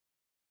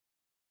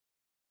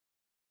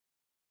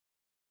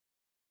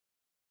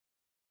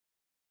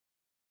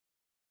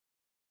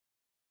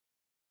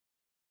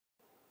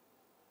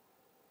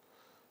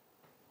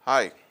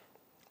Hi,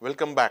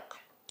 welcome back.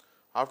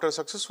 After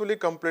successfully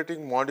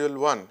completing module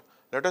 1,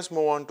 let us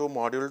move on to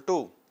module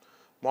 2.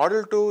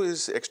 Module 2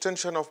 is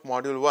extension of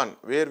module 1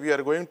 where we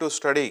are going to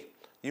study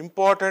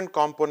important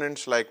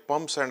components like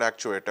pumps and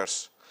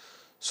actuators.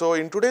 So,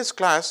 in today's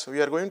class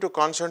we are going to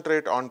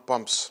concentrate on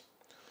pumps.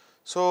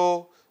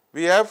 So,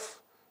 we have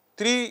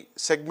 3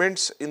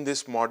 segments in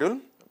this module,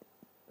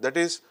 that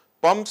is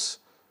pumps,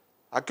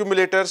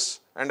 accumulators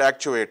and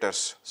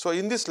actuators. So,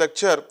 in this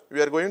lecture we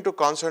are going to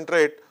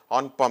concentrate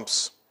on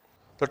pumps.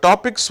 The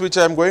topics which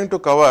I am going to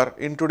cover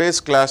in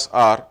today's class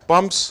are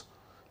pumps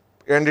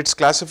and its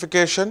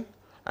classification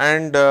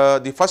and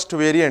the first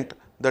variant,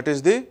 that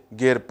is the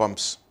gear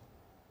pumps.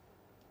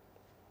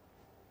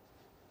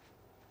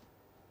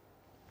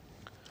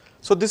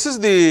 So, this is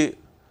the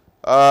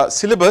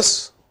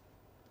syllabus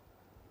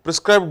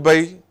prescribed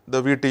by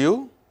the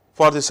VTU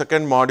for the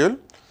second module.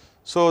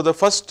 So, the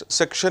first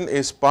section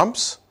is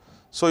pumps.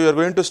 So, you are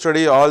going to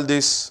study all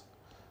these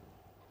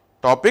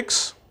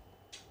topics.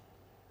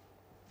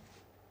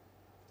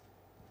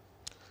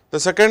 The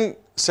second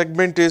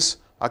segment is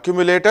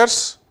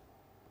accumulators.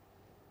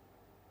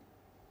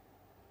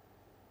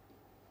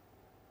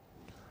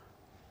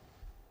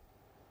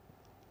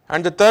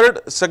 And the third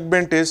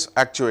segment is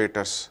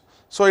actuators.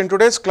 So, in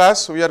today's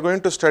class we are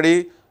going to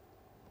study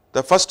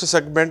the first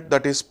segment,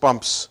 that is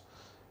pumps.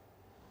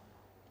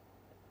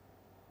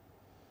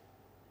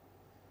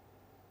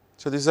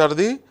 So, these are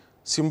the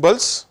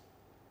symbols.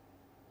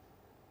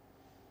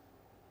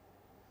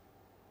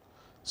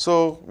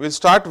 So, we will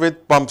start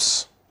with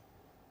pumps.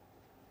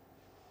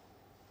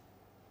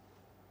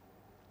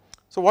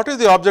 So, what is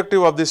the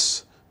objective of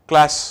this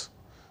class?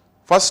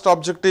 First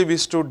objective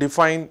is to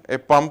define a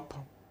pump.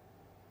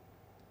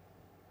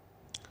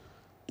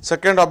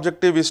 Second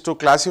objective is to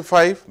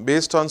classify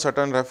based on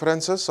certain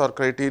references or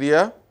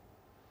criteria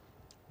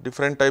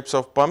different types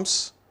of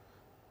pumps.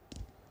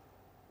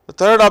 The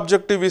third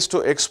objective is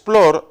to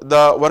explore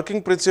the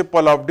working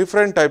principle of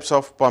different types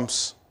of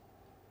pumps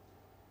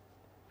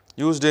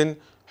used in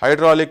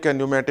hydraulic and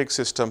pneumatic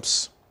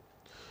systems.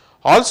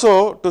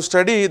 Also, to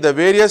study the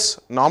various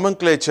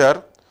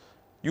nomenclature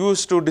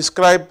used to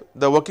describe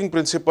the working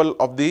principle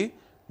of the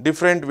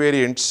different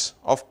variants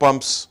of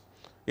pumps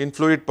in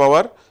fluid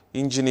power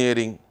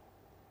engineering.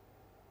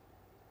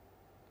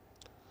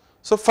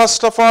 So,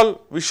 first of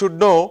all we should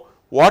know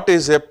what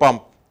is a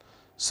pump.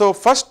 So,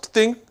 first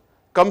thing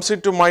comes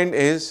into mind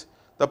is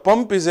the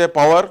pump is a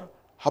power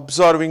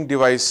absorbing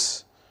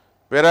device,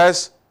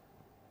 whereas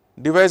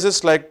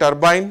devices like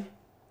turbine,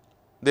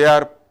 they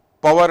are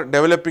power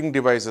developing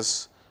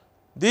devices.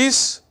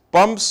 These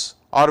pumps,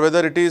 or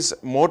whether it is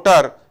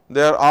motor,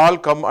 they are all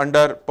come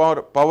under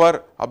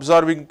power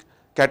absorbing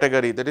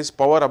category, that is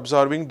power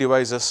absorbing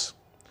devices.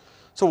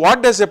 So,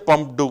 what does a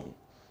pump do?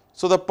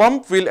 So, the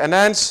pump will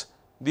enhance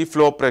the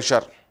flow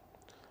pressure,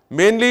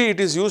 mainly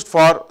it is used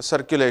for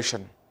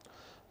circulation.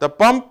 The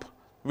pump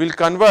will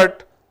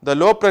convert the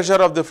low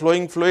pressure of the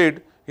flowing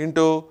fluid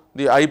into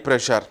the high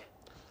pressure.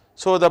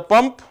 So, the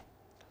pump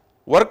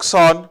works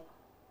on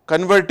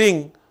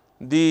converting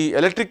the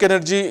electric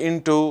energy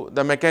into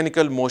the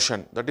mechanical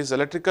motion, that is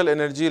electrical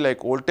energy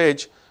like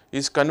voltage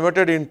is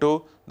converted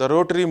into the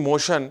rotary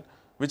motion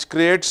which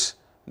creates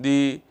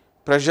the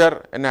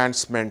pressure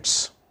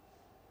enhancements.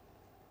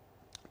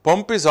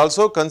 Pump is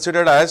also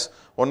considered as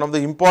one of the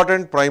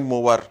important prime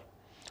mover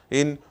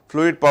in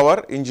fluid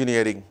power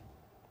engineering.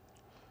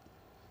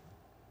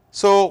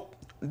 So,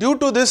 due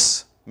to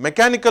this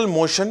mechanical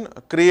motion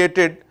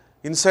created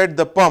inside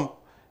the pump,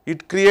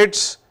 it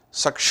creates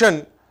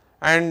suction,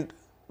 and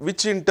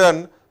which in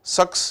turn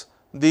sucks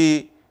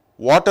the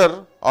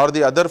water or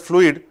the other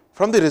fluid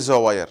from the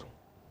reservoir.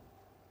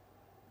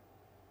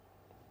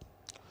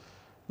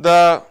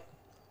 The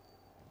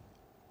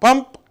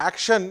pump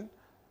action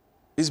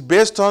is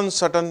based on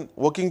certain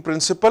working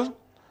principle,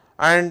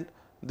 and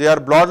they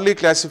are broadly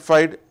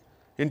classified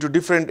into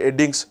different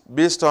headings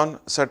based on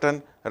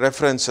certain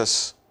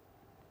references.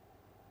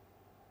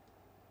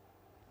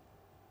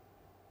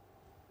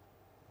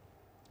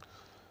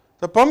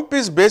 The pump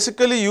is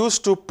basically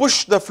used to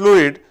push the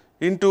fluid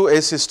into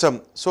a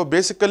system. So,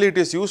 basically it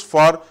is used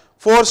for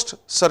forced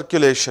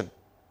circulation.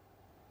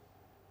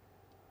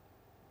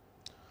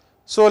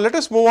 So, let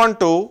us move on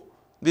to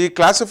the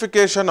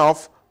classification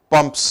of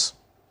pumps.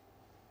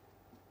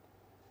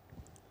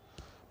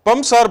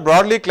 Pumps are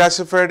broadly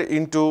classified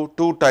into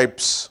two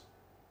types.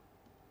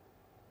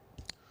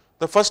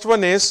 The first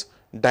one is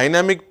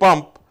dynamic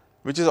pump,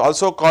 which is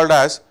also called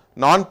as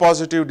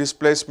non-positive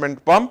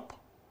displacement pump.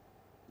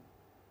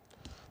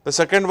 The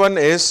second one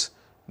is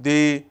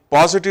the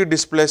positive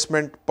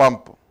displacement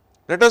pump.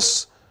 Let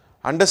us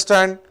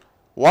understand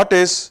what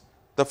is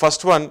the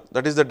first one,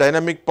 that is the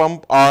dynamic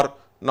pump or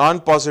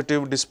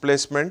non-positive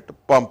displacement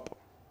pump.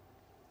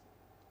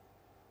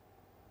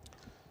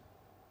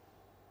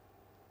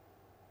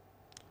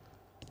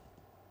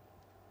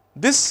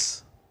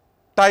 This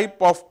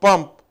type of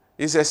pump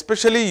is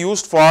especially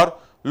used for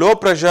low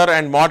pressure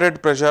and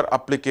moderate pressure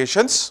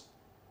applications.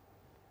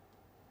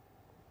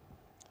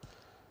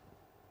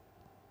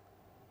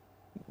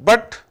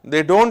 but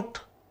they do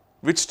not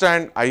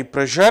withstand high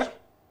pressure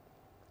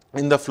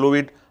in the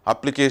fluid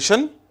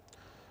application,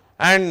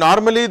 and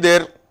normally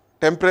their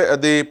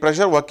the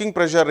pressure, working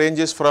pressure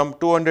ranges from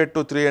 200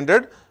 to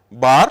 300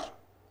 bar,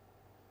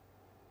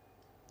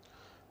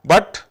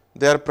 but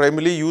they are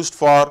primarily used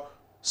for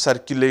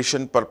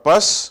circulation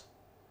purpose,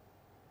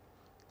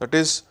 that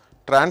is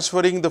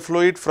transferring the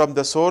fluid from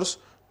the source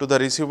to the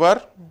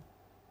receiver.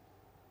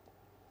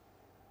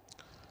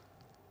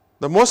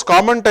 The most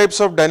common types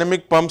of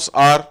dynamic pumps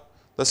are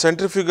the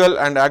centrifugal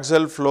and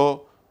axial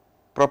flow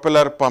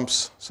propeller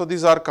pumps. So,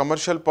 these are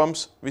commercial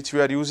pumps which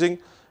we are using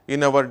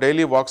in our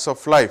daily walks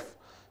of life.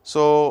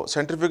 So,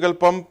 centrifugal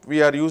pump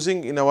we are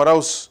using in our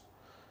house,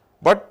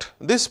 but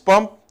this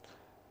pump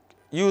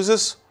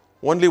uses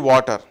only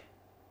water.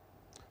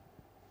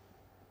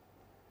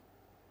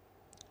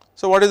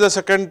 So, what is the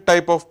second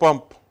type of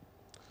pump?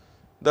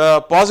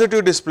 The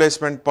positive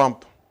displacement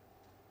pump.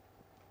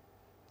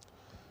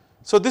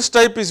 So, this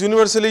type is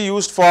universally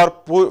used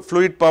for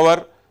fluid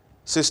power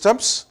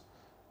systems.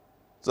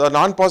 The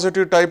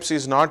non-positive types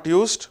is not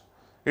used,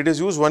 it is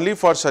used only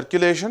for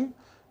circulation,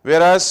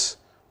 whereas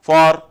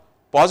for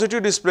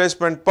positive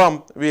displacement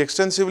pump we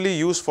extensively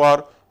use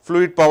for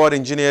fluid power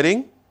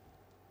engineering.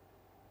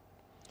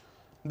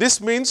 This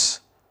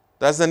means,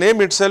 as the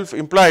name itself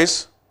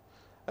implies,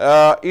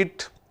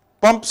 it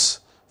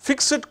pumps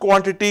fixed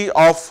quantity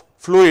of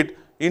fluid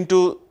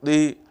into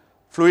the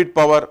fluid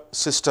power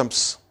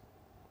systems,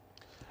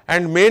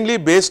 and mainly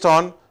based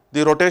on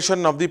the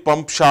rotation of the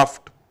pump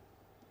shaft.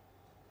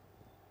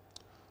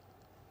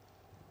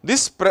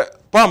 This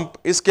pump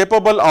is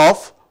capable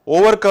of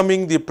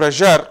overcoming the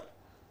pressure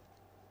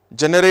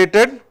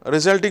generated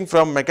resulting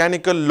from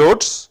mechanical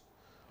loads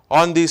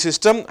on the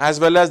system as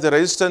well as the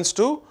resistance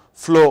to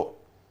flow.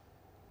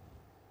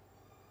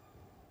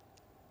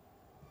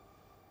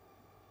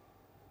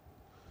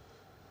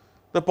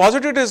 The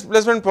positive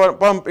displacement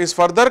pump is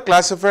further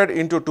classified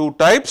into two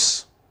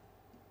types.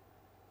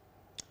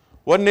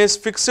 One is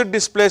fixed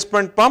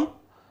displacement pump.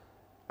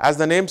 As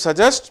the name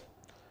suggests,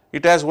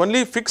 it has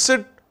only fixed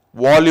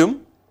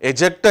volume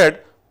ejected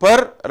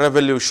per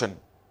revolution,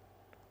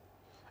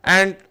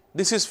 and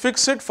this is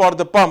fixed for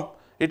the pump,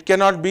 it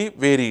cannot be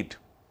varied.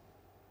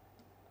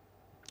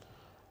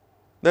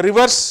 The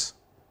reverse,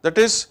 that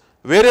is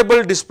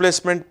variable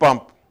displacement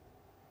pump.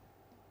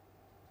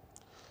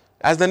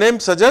 As the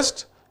name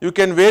suggests, you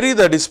can vary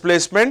the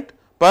displacement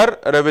per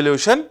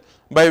revolution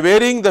by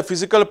varying the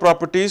physical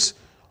properties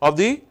of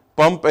the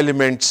pump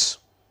elements.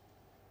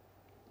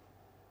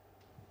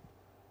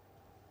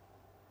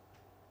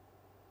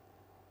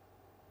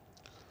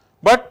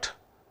 But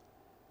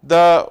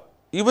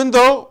even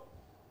though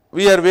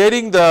we are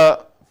varying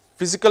the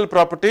physical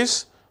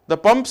properties, the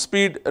pump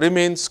speed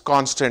remains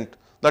constant.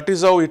 That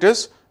is how it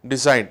is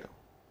designed.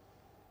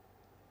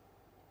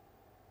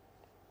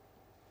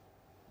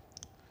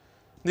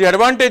 The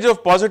advantage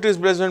of positive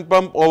displacement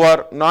pump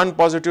over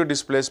non-positive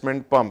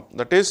displacement pump,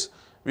 that is,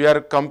 we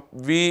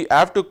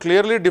have to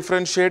clearly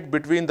differentiate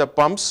between the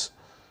pumps,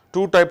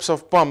 two types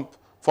of pump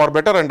for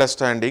better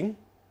understanding.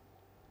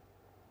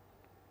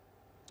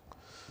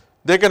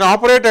 They can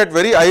operate at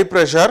very high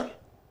pressure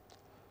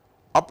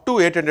up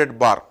to 800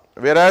 bar,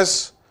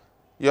 whereas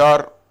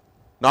your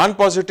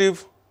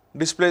non-positive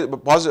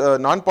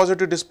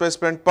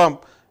displacement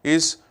pump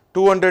is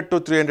 200 to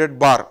 300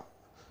 bar,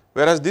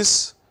 whereas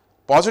this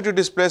positive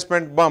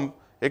displacement pump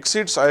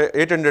exceeds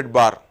 800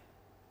 bar.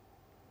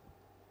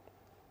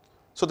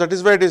 So, that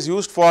is why it is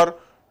used for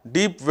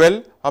deep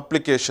well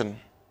application.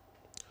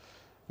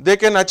 They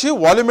can achieve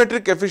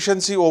volumetric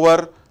efficiency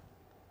over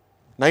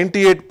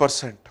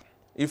 98%.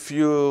 If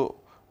you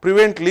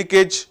prevent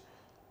leakage,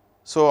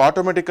 so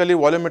automatically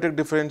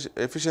volumetric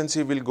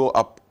efficiency will go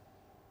up.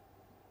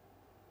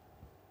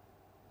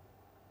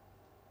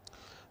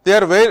 They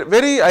are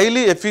very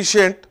highly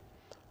efficient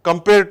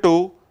compared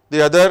to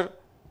the other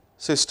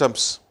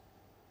systems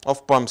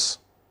of pumps.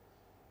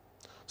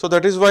 So,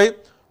 that is why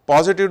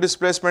positive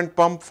displacement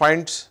pump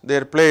finds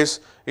their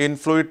place in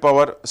fluid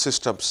power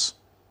systems.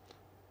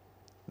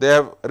 They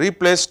have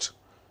replaced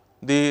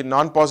the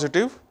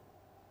non-positive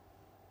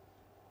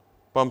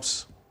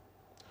pumps.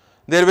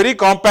 They are very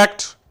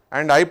compact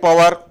and high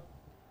power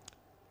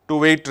to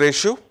weight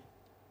ratio.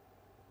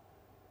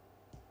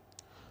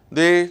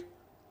 They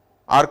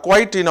are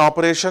quiet in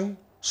operation,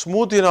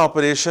 smooth in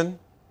operation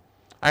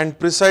and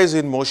precise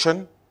in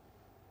motion.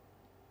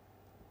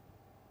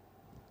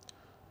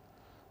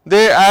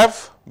 They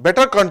have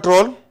better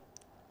control.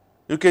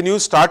 You can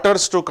use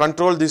starters to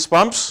control these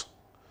pumps,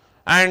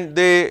 and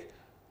they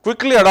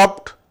quickly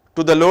adapt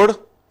to the load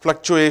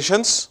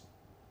fluctuations,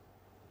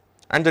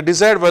 and the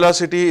desired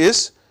velocity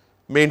is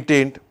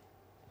maintained,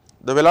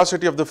 the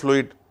velocity of the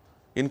fluid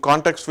in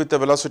context with the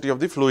velocity of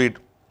the fluid.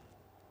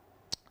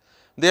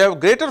 They have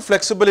greater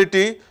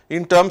flexibility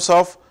in terms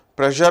of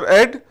pressure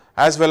head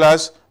as well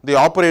as the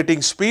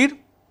operating speed.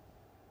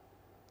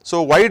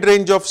 So, wide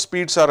range of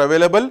speeds are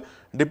available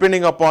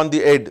depending upon the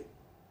head.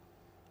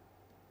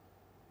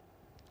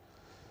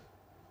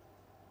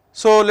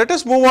 So, let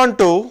us move on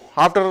to,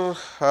 after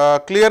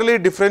clearly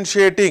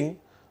differentiating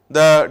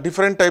the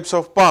different types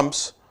of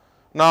pumps,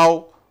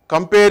 now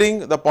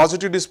comparing the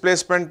positive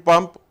displacement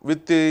pump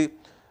with the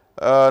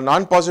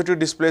non-positive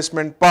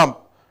displacement pump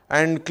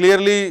and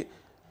clearly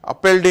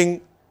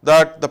upholding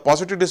that the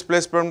positive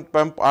displacement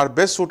pump are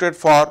best suited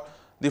for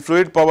the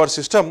fluid power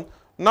system.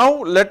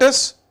 Now, let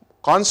us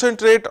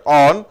concentrate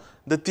on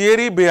the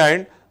theory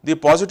behind the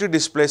positive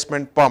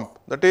displacement pump,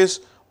 that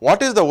is,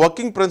 what is the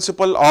working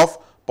principle of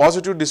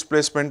positive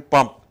displacement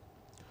pump.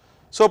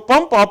 So,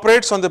 pump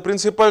operates on the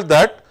principle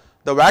that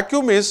the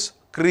vacuum is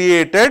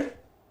created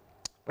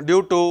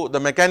due to the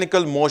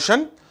mechanical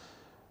motion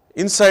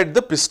inside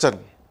the piston,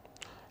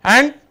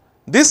 and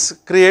this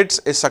creates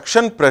a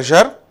suction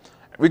pressure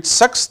which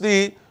sucks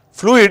the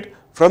fluid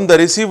from the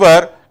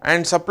receiver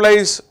and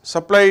supply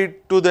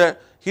to the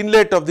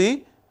inlet of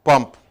the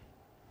pump.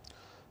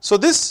 So,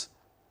 this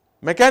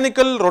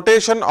mechanical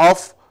rotation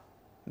of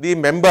the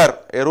member,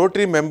 a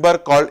rotary member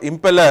called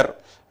impeller,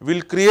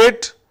 will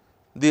create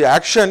the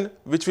action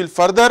which will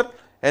further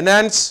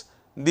enhance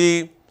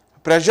the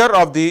pressure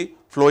of the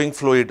flowing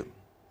fluid.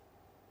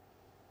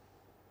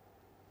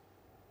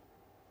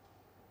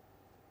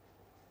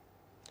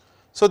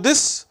 So,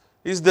 this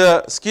is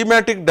the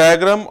schematic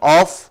diagram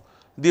of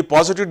the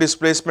positive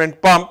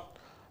displacement pump.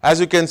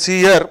 As you can see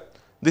here,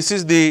 this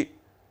is the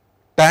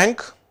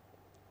tank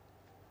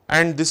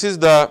and this is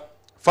the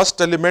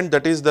first element,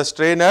 that is the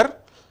strainer.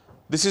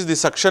 This is the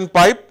suction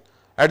pipe.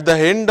 At the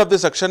end of the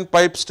suction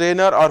pipe,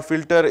 strainer or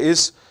filter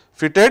is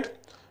fitted.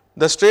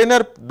 The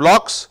strainer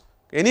blocks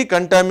any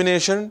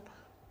contamination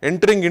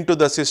entering into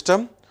the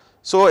system.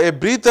 So, a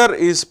breather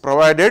is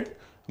provided.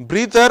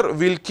 Breather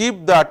will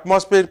keep the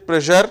atmospheric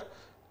pressure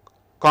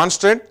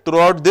constant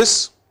throughout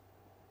this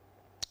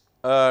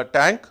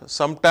tank,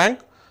 sump tank,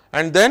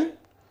 and then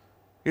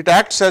it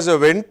acts as a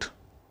vent.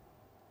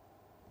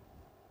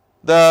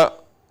 The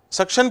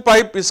suction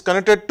pipe is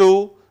connected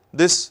to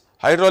this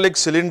hydraulic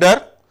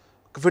cylinder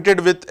fitted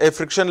with a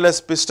frictionless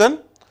piston,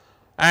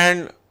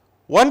 and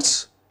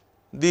once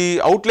the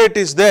outlet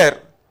is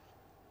there,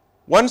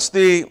 once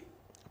the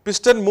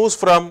piston moves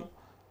from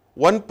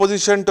one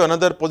position to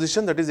another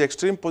position, that is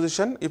extreme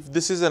position. If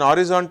this is an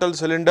horizontal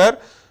cylinder,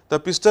 the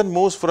piston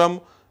moves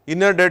from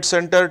inner dead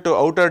center to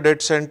outer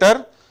dead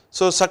center.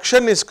 So,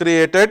 suction is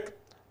created,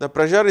 the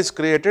pressure is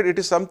created, it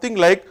is something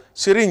like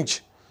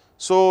syringe.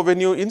 So,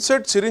 when you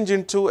insert syringe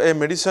into a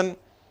medicine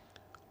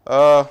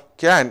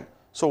can,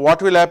 so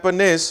what will happen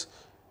is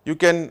you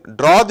can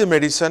draw the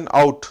medicine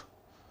out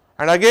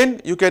and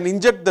again you can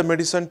inject the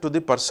medicine to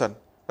the person,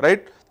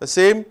 right. The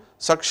same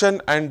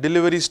suction and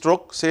delivery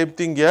stroke, same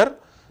thing here,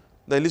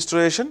 the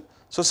illustration.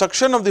 So,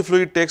 suction of the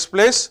fluid takes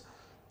place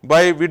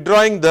by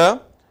withdrawing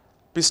the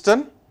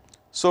piston.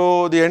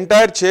 So, the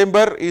entire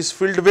chamber is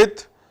filled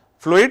with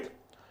fluid,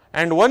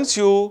 and once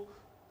you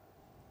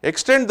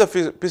extend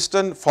the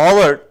piston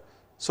forward,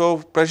 so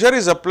pressure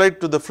is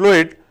applied to the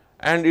fluid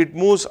and it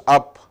moves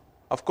up.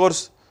 Of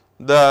course,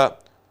 the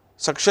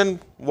suction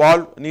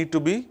valve need to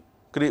be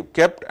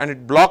kept and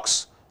it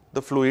blocks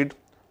the fluid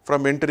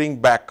from entering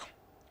back.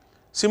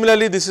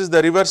 Similarly, this is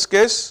the reverse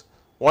case.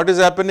 What is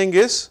happening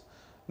is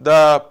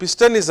the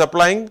piston is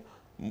applying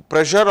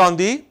pressure on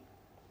the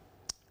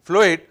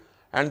fluid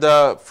and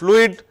the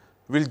fluid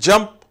will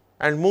jump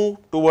and move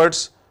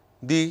towards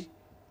the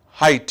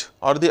height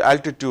or the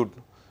altitude.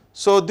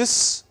 So,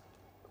 this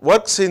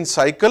works in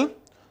cycle.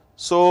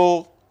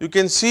 So, you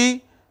can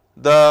see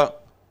the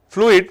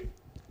fluid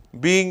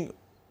being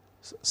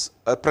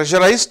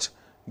pressurized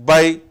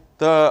by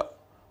the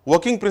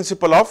working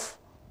principle of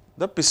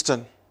the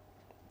piston.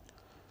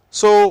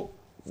 So,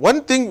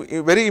 one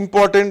thing very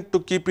important to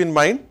keep in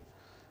mind.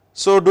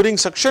 So, during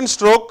suction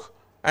stroke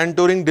and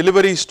during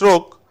delivery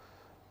stroke,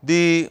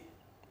 during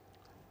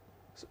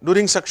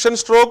suction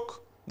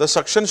stroke, the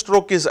suction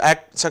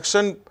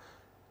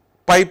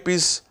pipe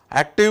is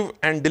active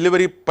and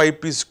delivery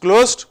pipe is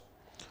closed.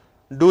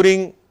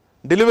 During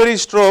delivery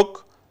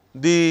stroke,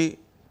 the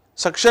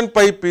suction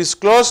pipe is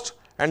closed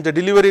and the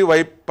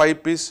delivery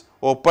pipe is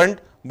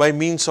opened by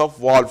means of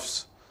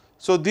valves.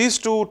 So, these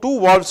two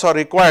valves are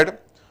required,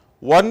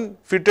 one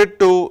fitted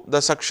to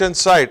the suction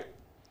side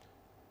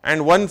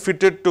and one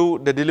fitted to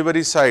the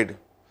delivery side.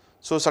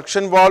 So,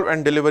 suction valve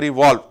and delivery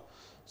valve.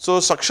 So,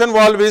 suction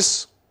valve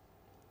is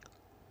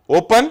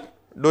open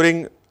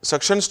during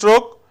suction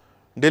stroke,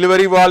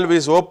 delivery valve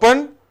is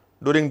open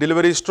during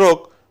delivery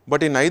stroke,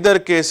 but in either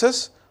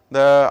cases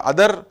the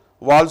other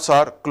valves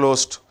are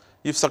closed.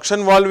 If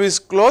suction valve is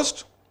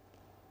closed,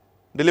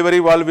 delivery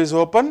valve is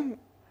open.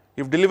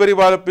 If delivery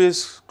valve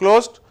is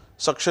closed,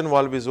 suction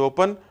valve is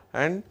open,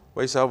 and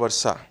vice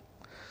versa.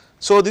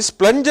 So, this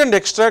plunge and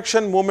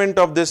extraction movement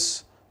of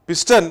this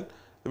piston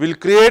will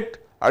create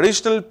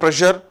additional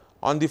pressure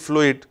on the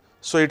fluid.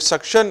 So, it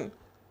suction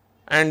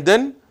and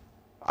then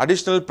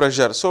additional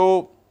pressure.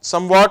 So,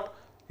 somewhat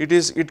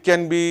it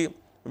can be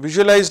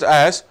visualized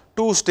as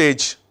two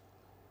stage.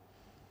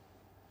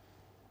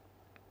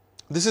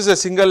 This is a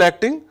single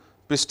acting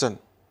piston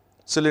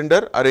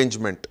cylinder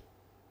arrangement.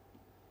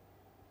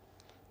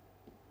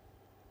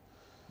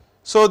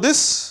 So,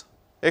 this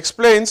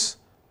explains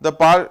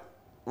the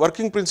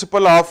working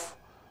principle of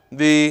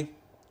the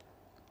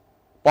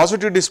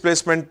positive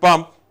displacement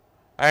pump,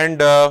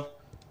 and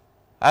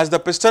as the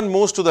piston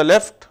moves to the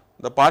left,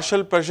 the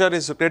partial pressure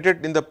is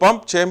created in the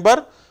pump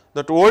chamber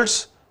that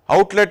holds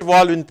outlet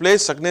valve in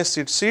place against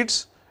its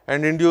seats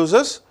and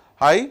induces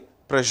high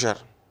pressure.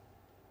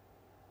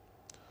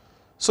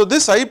 So,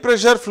 this high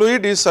pressure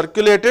fluid is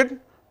circulated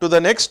to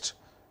the next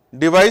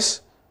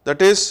device,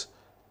 that is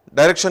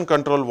direction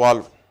control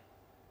valve.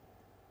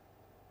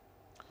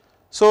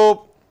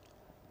 So,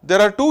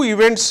 there are two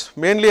events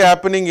mainly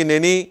happening in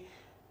any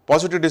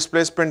positive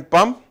displacement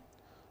pump.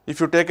 If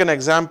you take an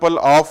example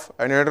of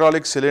an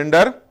hydraulic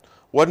cylinder,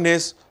 one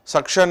is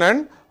suction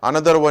and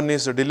another one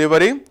is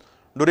delivery.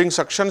 During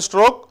suction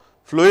stroke,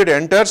 fluid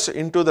enters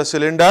into the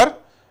cylinder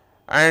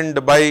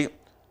and by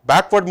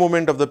backward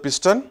movement of the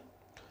piston,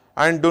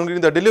 and during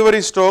the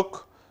delivery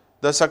stroke,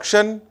 the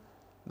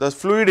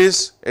fluid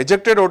is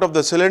ejected out of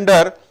the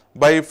cylinder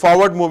by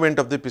forward movement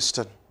of the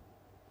piston.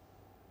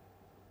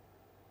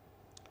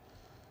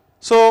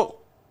 So,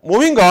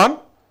 moving on,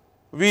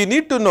 we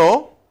need to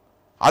know,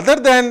 other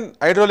than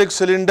hydraulic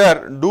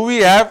cylinder, do we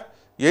have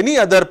any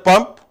other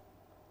pump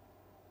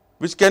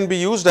which can be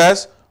used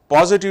as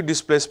positive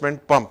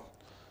displacement pump.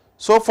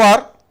 So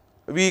far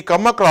we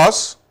come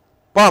across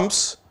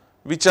pumps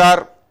which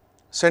are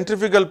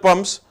centrifugal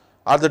pumps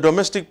or the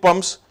domestic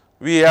pumps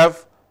we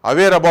have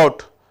aware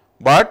about,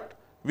 but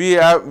we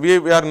are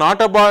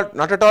not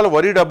at all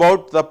worried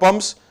about the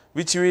pumps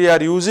which we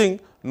are using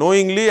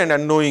knowingly and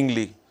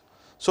unknowingly.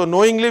 So,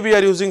 knowingly we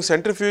are using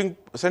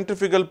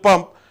centrifugal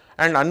pump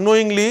and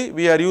unknowingly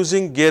we are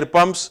using gear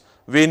pumps,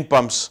 vane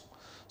pumps.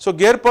 So,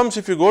 gear pumps,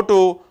 if you go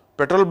to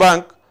petrol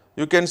bank,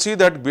 you can see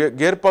that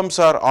gear pumps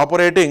are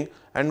operating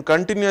and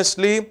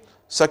continuously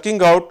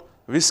sucking out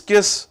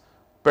viscous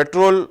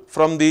petrol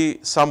from the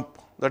sump,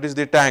 that is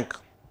the tank,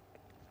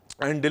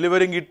 and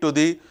delivering it to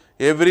the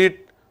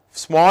every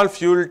small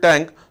fuel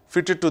tank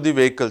fitted to the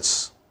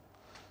vehicles.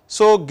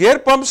 So, gear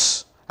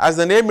pumps, as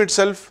the name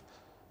itself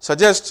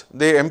suggests,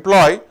 they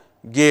employ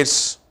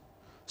gears,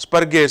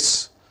 spur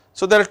gears.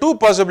 So, there are two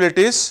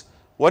possibilities,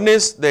 one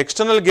is the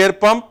external gear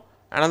pump,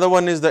 another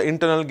one is the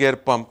internal gear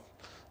pump.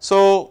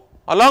 So,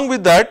 along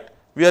with that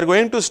we are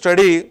going to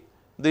study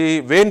the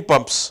vane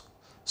pumps.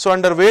 So,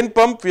 under vane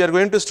pump we are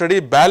going to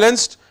study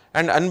balanced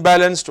and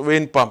unbalanced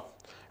vane pump,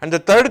 and the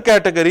third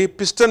category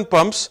piston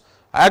pumps,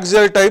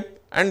 axial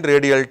type and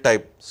radial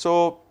type.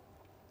 So,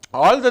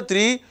 all the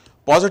three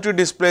positive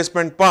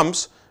displacement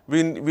pumps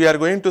we are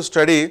going to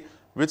study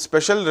with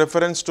special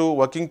reference to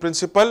working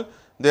principle,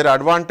 their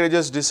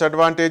advantages,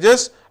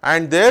 disadvantages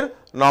and their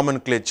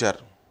nomenclature.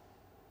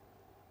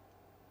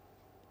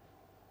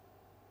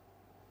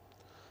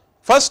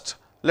 First,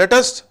 let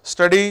us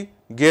study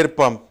gear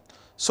pump.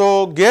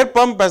 So, gear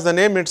pump, as the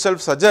name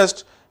itself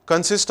suggests,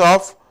 consists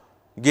of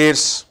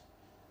gears.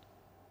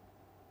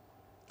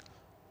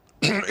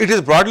 It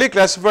is broadly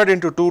classified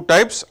into two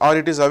types, or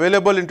it is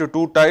available into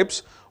two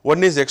types.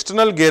 One is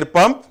external gear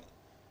pump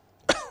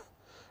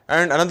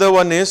and another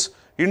one is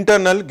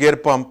internal gear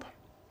pump.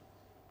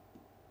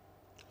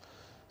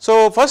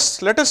 So,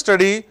 first let us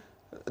study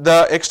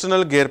the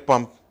external gear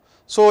pump.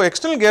 So,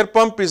 external gear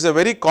pump is a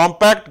very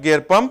compact gear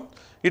pump.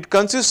 It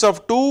consists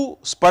of two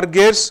spur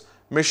gears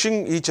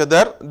meshing each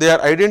other. They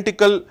are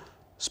identical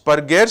spur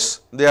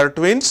gears, they are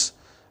twins,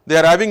 they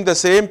are having the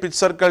same pitch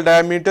circle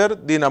diameter,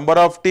 the number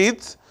of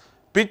teeth,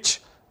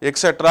 pitch,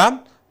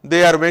 etc.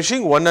 They are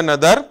meshing one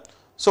another.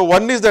 So,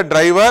 one is the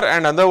driver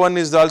and another one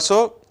is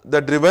also the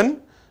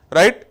driven,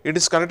 right. It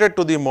is connected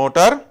to the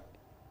motor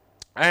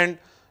and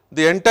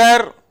the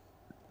entire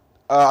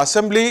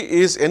assembly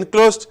is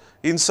enclosed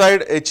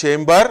inside a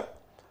chamber,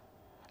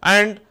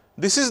 and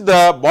this is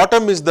the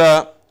bottom is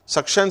the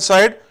suction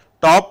side,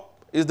 top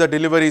is the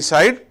delivery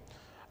side,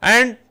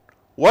 and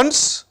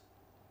once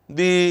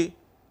the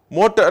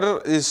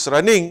motor is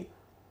running,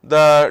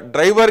 the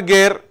driver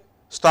gear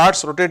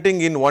starts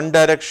rotating in one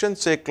direction,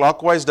 say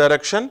clockwise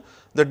direction,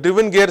 the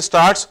driven gear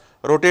starts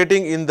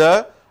rotating in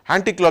the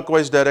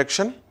anti-clockwise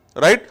direction,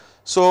 right.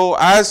 So,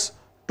 as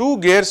two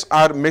gears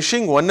are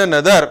meshing one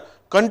another,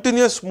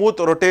 continuous smooth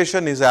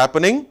rotation is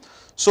happening.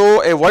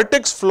 So, a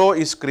vortex flow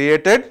is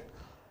created,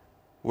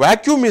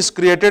 vacuum is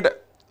created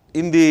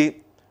in the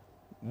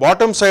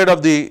bottom side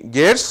of the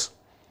gears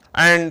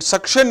and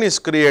suction is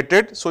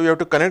created. So, you have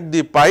to connect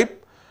the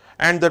pipe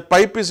and the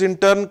pipe is in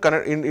turn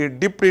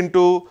dipped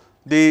into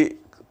the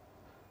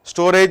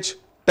storage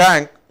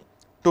tank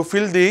to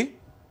fill the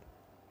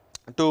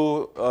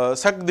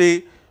suck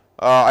the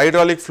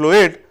hydraulic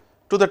fluid.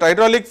 To that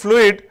hydraulic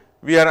fluid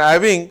we are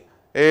having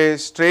a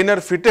strainer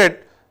fitted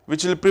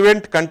which will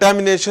prevent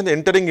contamination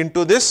entering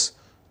into this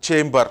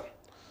chamber.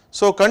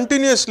 So,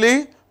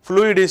 continuously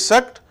fluid is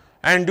sucked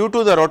and due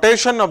to the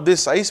rotation of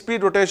this high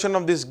speed rotation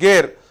of this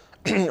gear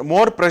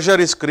more pressure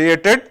is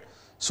created.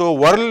 So,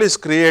 whirl is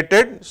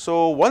created.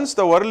 So, once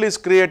the whirl is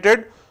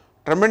created,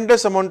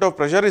 tremendous amount of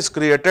pressure is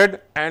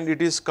created and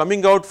it is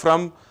coming out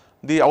from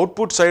the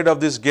output side of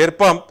this gear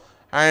pump,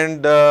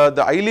 and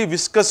the highly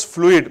viscous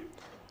fluid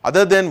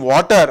other than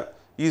water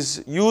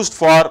is used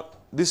for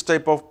this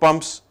type of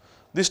pumps.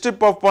 This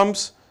type of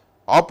pumps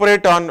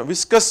operate on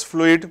viscous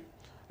fluid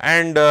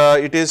and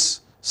it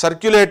is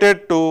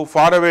circulated to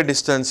far away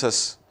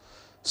distances.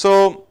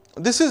 So,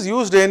 this is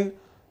used in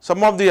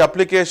some of the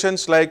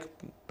applications like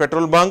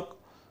petrol bunk,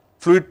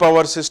 fluid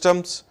power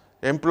systems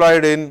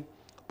employed in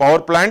power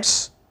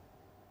plants.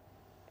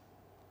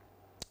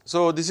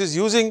 So, this is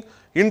using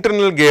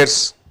internal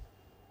gears.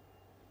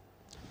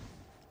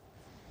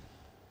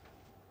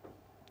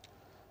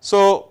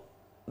 So,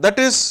 that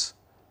is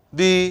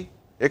the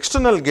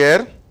external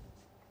gear.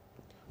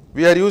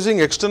 We are using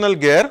external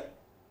gear.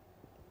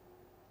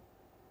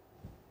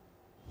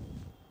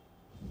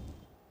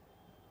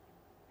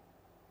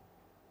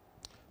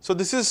 So,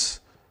 this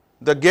is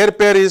the gear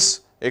pair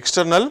is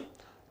external.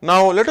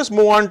 Now, let us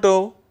move on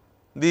to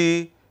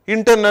the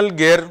internal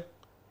gear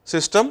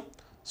system.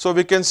 So,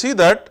 we can see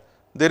that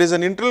there is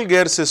an internal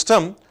gear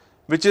system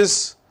which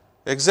is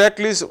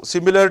exactly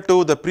similar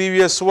to the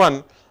previous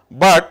one,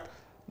 but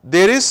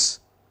there is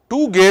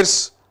two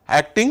gears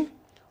acting.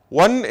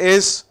 One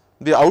is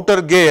the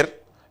outer gear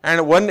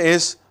and one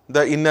is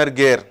the inner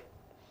gear.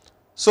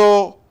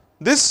 So,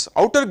 this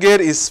outer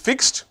gear is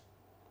fixed,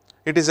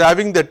 it is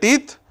having the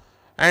teeth,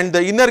 and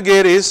the inner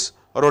gear is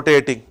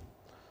rotating.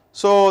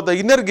 So, the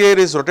inner gear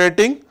is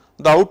rotating,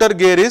 the outer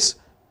gear is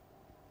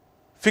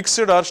fixed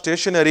or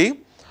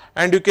stationary,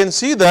 and you can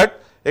see that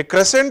a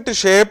crescent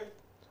shape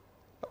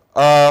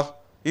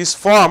is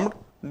formed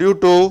due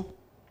to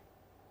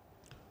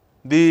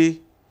the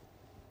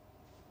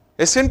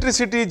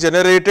eccentricity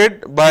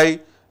generated by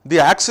the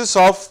axis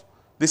of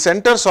the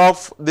centers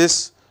of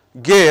this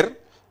gear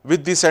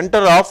with the center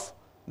of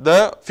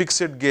the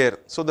fixed gear.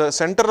 So, the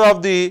center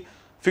of the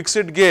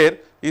fixed gear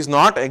is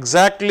not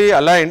exactly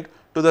aligned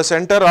to the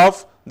center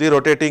of the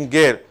rotating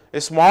gear.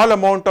 A small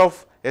amount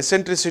of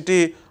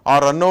eccentricity or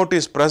runout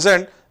is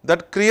present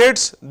that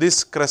creates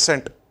this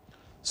crescent.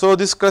 So,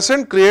 this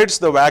crescent creates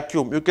the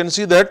vacuum. You can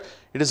see that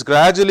it is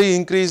gradually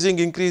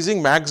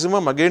increasing,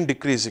 maximum again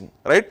decreasing,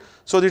 right.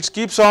 So, it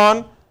keeps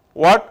on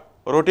what?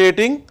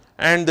 Rotating,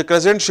 and the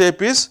crescent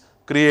shape is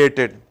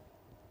created.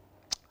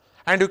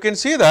 And you can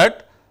see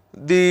that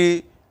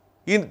the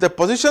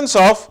positions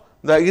of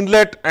the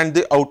inlet and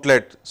the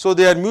outlet. So,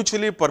 they are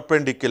mutually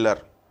perpendicular.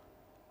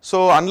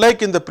 So,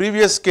 unlike in the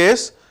previous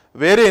case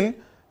wherein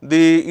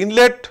the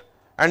inlet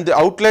and the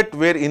outlet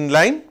were in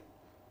line,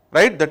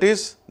 right, that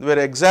is were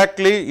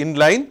exactly in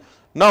line.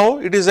 Now,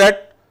 it is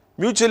at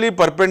mutually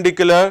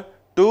perpendicular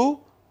to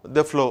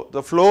the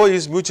flow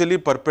is mutually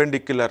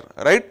perpendicular,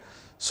 right.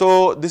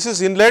 So, this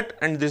is inlet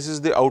and this is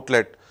the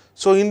outlet.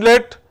 So,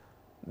 inlet,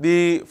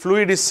 the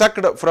fluid is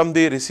sucked from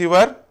the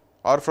receiver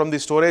or from the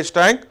storage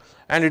tank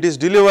and it is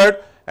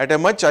delivered at a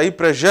much high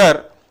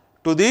pressure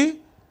to the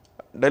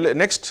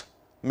next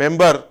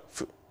member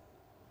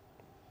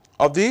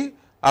of the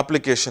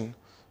application.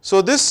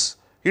 So, this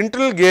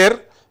internal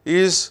gear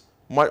is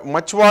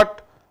much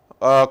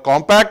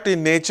compact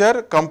in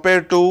nature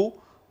compared to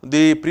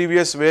the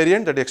previous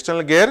variant, that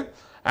external gear,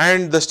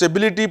 and the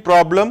stability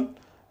problem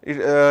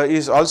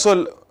is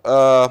also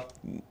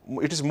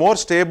it is more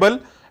stable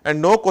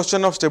and no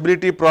question of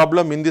stability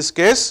problem in this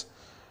case,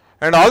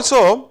 and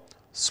also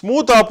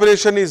smooth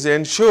operation is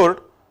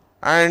ensured,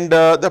 and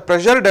the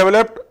pressure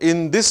developed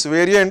in this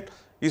variant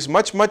is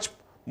much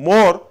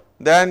more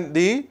than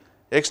the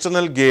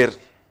external gear.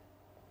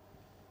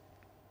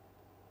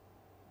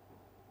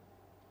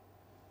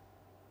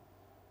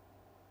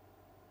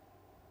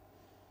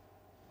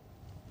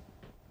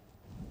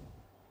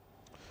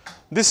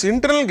 This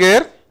internal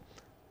gear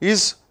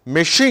is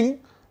meshing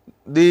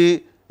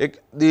the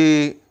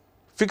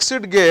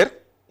fixed gear,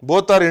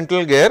 both are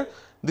internal gear.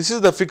 This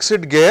is the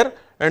fixed gear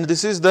and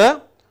this is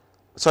the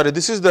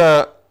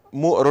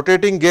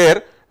rotating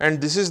gear,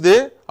 and this is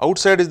the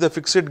outside is the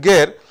fixed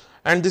gear,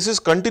 and this is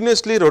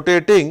continuously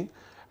rotating,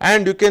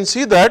 and you can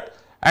see that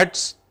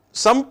at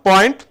some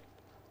point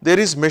there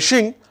is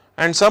meshing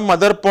and some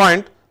other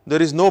point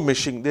there is no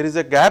meshing, there is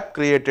a gap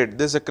created,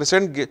 there is a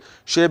crescent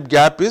shape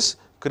gap is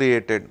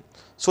created.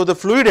 So, the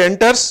fluid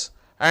enters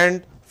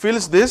and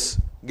fills this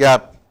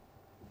gap,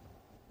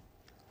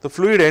 the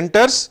fluid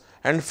enters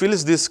and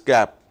fills this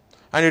gap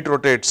and it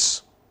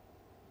rotates.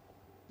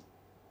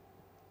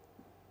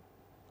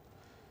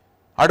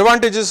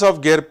 Advantages of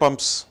gear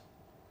pumps: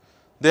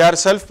 they are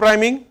self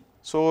priming,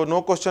 so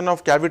no question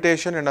of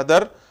cavitation and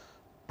other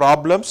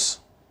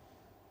problems.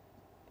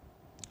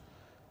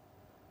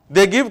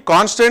 They give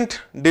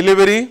constant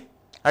delivery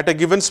at a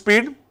given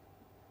speed.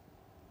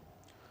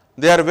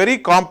 They are very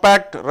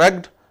compact,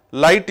 rugged,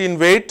 light in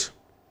weight,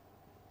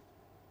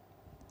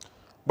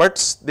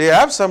 but they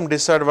have some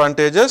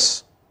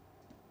disadvantages.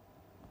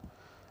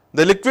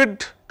 The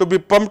liquid to be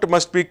pumped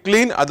must be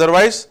clean,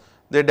 otherwise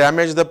they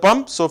damage the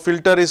pump, so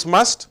filter is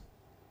must.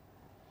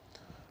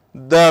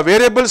 The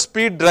variable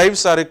speed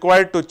drives are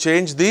required to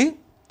change the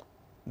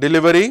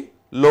delivery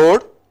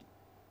load.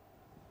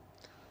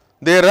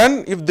 They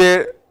run, if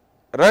they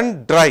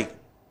run dry,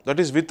 that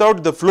is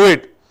without the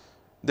fluid,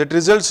 that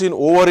results in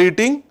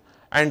overheating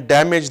and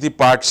damage the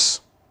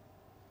parts.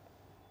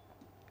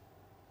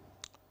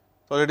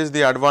 So, that is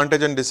the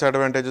advantage and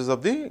disadvantages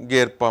of the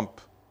gear pump,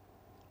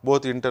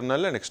 both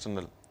internal and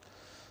external.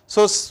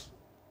 So,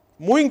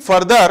 moving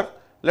further,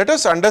 let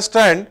us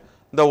understand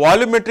the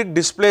volumetric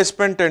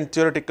displacement and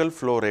theoretical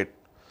flow rate.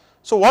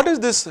 So, what is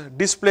this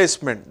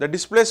displacement? The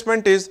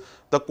displacement is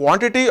the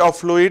quantity of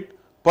fluid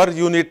per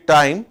unit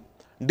time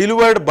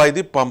delivered by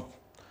the pump,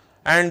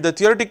 and the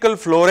theoretical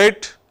flow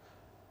rate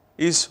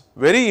is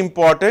very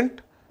important.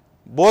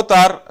 Both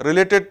are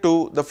related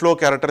to the flow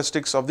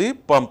characteristics of the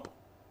pump.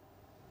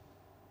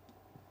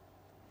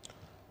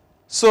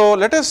 So,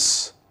 let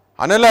us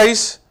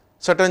analyze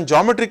certain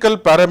geometrical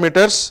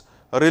parameters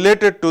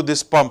related to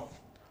this pump.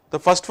 The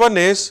first one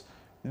is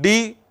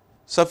D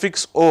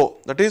suffix O,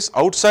 that is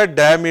outside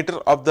diameter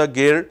of the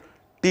gear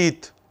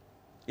teeth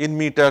in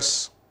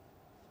meters.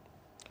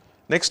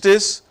 Next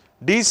is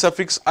D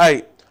suffix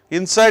I,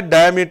 inside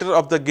diameter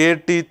of the gear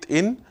teeth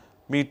in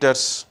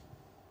meters.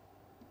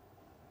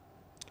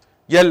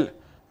 L,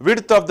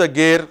 width of the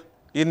gear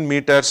in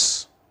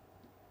meters.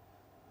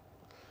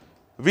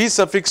 V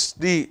suffix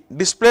D,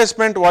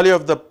 displacement value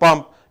of the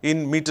pump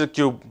in meter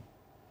cube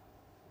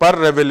per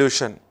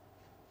revolution.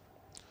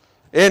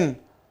 N,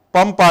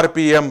 pump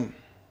RPM.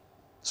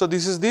 So,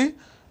 this is the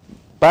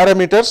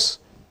parameters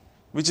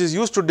which is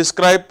used to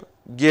describe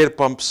gear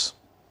pumps.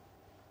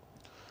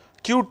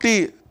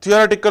 QT,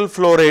 theoretical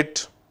flow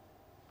rate.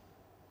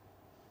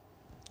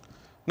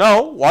 Now,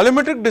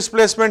 volumetric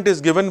displacement is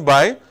given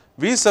by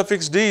V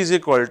suffix D is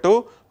equal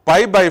to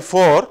pi by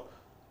 4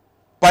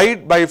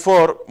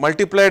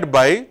 multiplied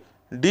by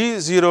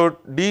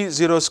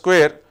d0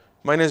 square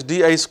minus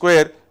di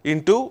square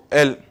into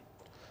L.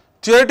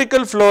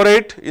 Theoretical flow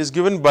rate is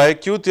given by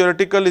Q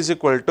theoretical is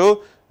equal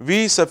to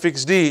V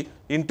suffix D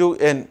into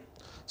N.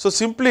 So,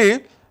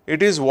 simply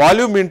it is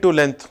volume into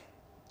length,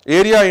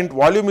 area into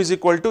volume is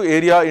equal to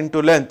area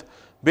into length.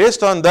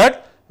 Based on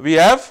that, we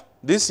have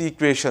these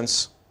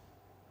equations.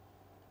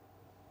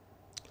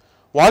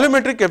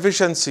 Volumetric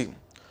efficiency.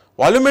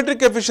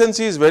 Volumetric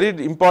efficiency is very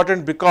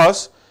important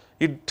because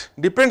it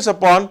depends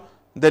upon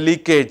the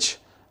leakage.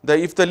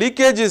 If the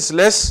leakage is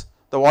less,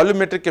 the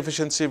volumetric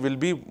efficiency will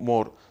be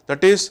more.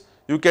 That is,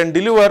 you can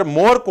deliver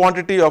more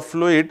quantity of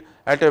fluid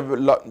at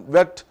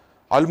with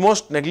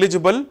almost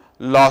negligible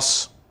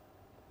loss.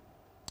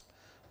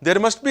 There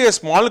must be a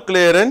small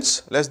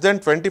clearance less than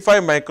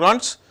 25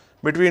 microns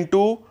between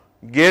two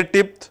gear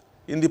tips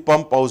in the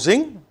pump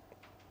housing.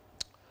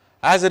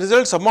 As a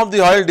result, some of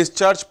the oil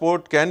discharge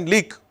port can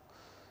leak.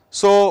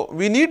 So,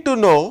 we need to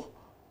know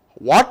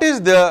what is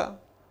the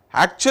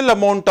actual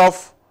amount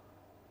of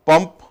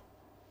pump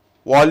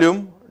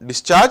volume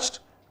discharged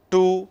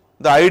to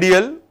the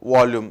ideal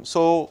volume.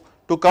 So,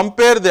 to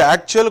compare the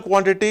actual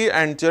quantity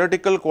and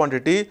theoretical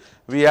quantity,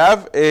 we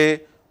have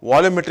a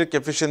volumetric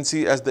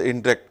efficiency as the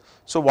indirect.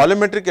 So,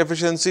 volumetric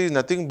efficiency is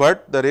nothing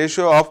but the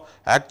ratio of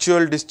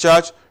actual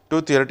discharge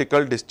to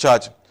theoretical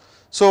discharge.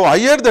 So,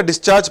 higher the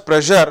discharge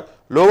pressure,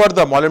 lower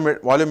the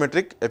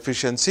volumetric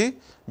efficiency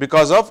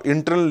because of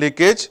internal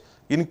leakage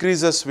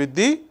increases with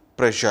the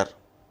pressure.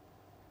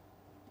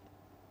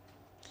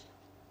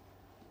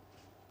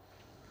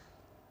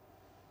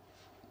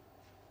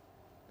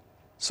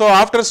 So,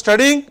 after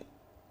studying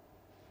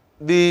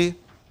the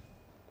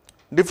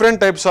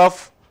different types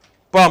of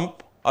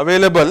pump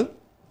available,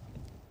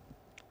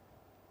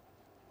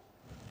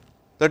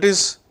 that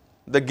is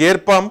the gear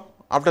pump,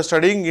 after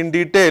studying in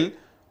detail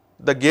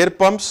the gear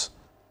pumps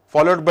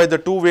followed by the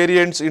two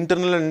variants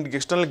internal and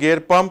external gear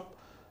pump,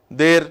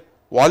 their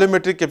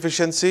volumetric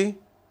efficiency,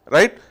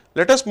 right.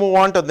 Let us move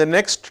on to the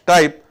next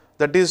type,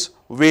 that is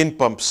vane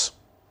pumps.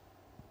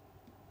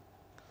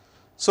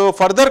 So,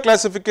 further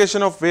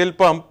classification of vane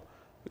pump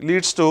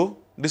leads to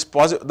this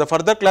the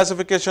further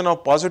classification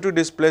of positive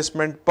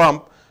displacement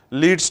pump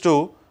leads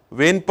to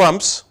vane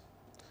pumps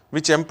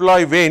which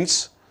employ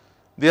vanes.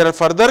 They are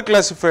further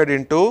classified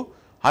into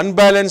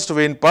unbalanced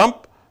vane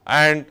pump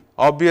and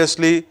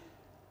obviously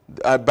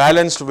a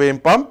balanced vane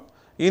pump.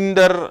 In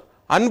the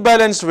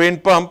unbalanced vane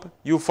pump,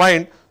 you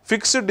find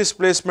fixed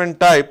displacement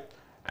type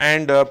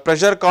and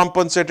pressure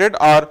compensated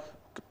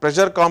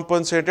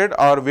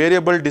or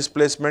variable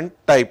displacement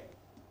type.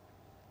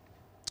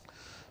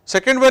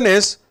 Second one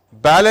is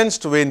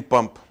balanced vane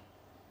pump.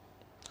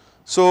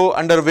 So,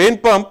 under vane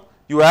pump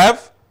you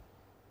have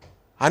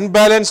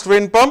unbalanced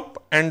vane pump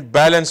and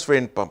balanced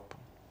vane pump.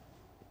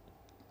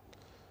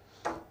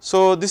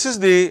 So, this is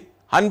the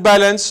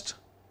unbalanced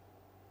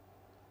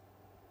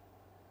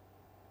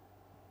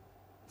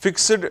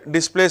fixed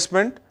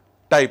displacement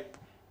type.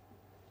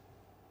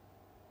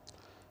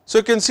 So,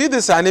 you can see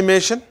this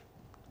animation,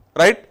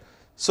 right.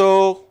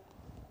 So,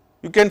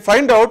 you can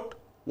find out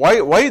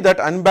why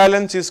that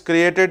unbalance is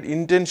created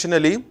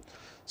intentionally.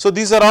 So,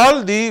 these are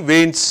all the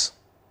vanes,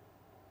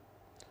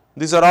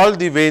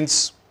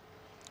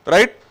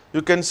 right.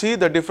 You can see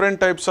the different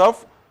types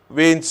of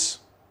vanes.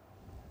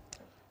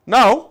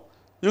 Now,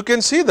 you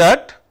can see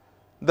that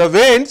the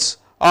vanes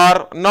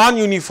are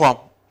non-uniform,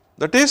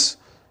 that is,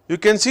 you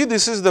can see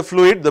this is the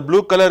fluid, the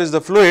blue color is the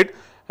fluid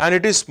and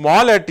it is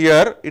small at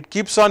here, it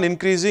keeps on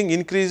increasing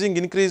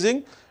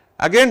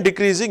again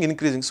decreasing,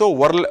 increasing. So,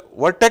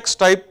 vortex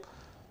type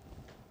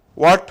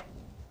what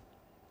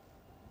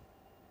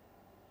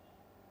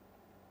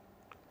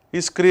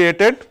is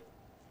created,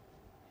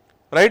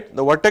 right?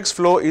 The vortex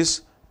flow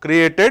is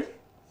created,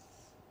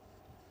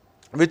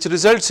 which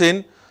results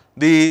in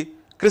the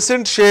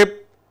crescent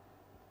shape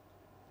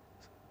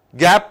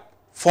gap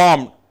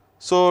formed.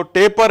 So,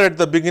 taper at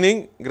the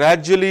beginning,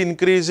 gradually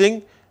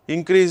increasing,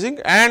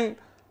 and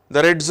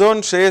the red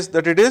zone says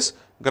that it is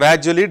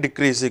gradually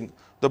decreasing.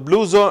 The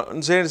blue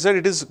zone says that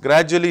it is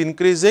gradually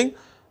increasing,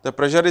 the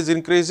pressure is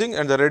increasing,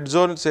 and the red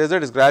zone says that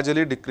it is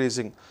gradually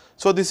decreasing.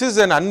 So, this is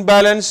an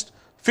unbalanced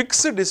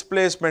fixed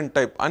displacement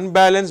type,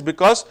 unbalanced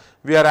because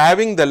we are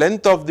having the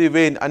length of the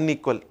vein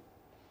unequal,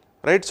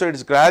 right. So, it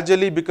is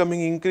gradually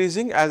becoming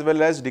increasing as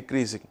well as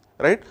decreasing,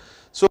 right.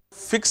 So,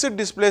 fixed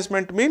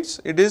displacement means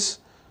it is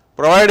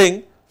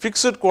providing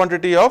fixed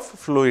quantity of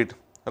fluid,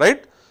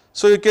 right.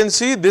 So, you can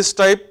see this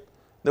type,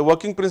 the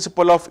working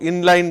principle of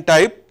inline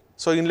type.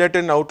 So, inlet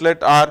and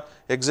outlet are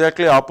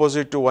exactly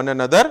opposite to one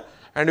another,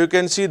 and you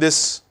can see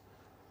this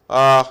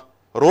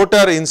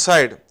rotor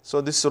inside.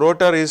 So, this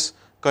rotor is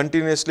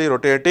continuously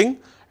rotating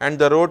and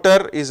the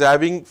rotor is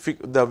having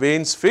the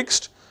vanes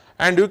fixed,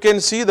 and you can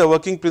see the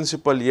working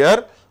principle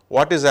here.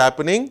 What is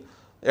happening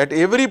at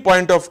every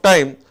point of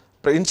time,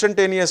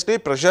 instantaneously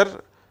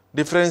pressure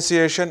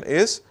differentiation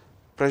is,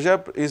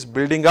 pressure is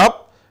building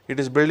up, it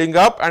is building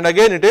up and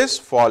again it is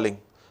falling.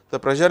 The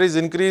pressure is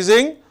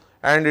increasing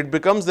and it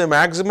becomes the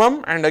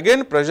maximum, and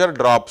again pressure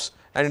drops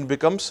and it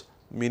becomes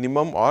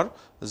minimum or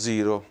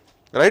 0,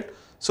 right.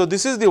 So,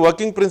 this is the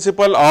working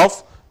principle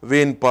of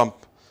vane pump.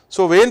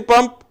 So, vane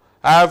pump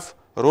have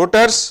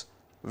rotors,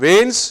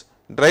 vanes,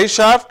 dry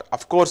shaft,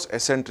 of course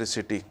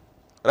eccentricity,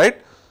 right.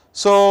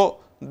 So,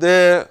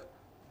 the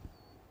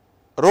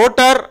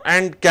rotor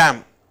and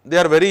cam, they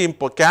are very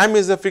important. Cam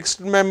is the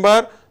fixed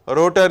member,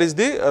 rotor is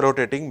the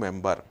rotating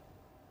member.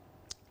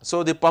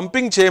 So, the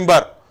pumping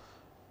chamber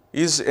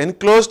is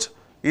enclosed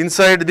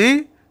inside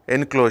the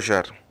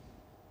enclosure.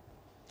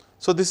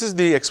 So, this is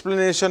the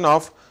explanation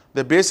of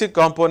the basic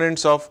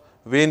components of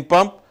vane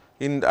pump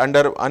in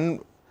under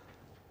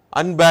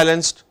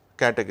unbalanced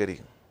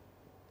category.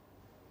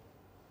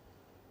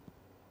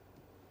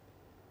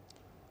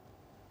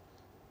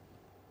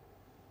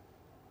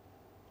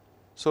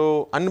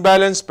 So,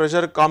 unbalanced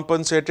pressure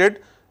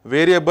compensated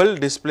variable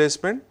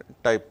displacement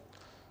type.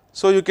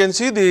 So, you can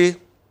see the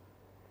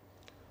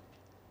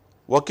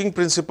working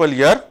principle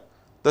here.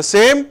 The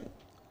same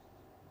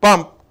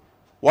pump,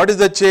 what is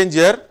the change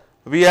here?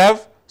 We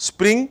have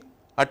spring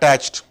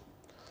attached.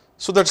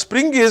 So, that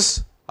spring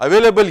is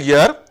available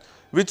here,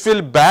 which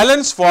will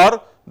balance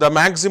for the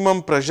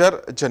maximum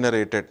pressure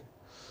generated.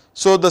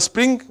 So, the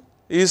spring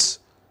is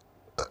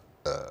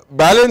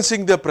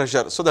balancing the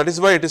pressure. So, that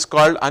is why it is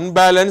called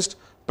unbalanced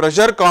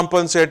pressure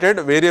compensated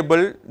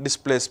variable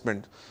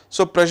displacement.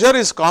 So, pressure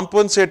is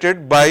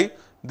compensated by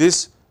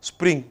this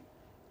spring.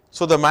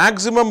 So, the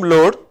maximum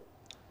load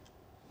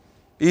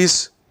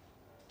is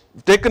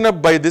taken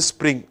up by this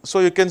spring. So,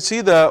 you can see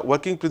the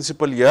working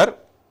principle here.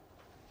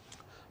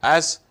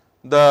 As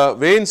the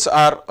vanes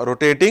are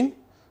rotating,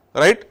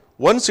 right,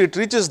 once it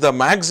reaches the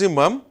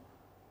maximum,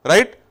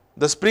 right,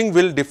 the spring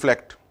will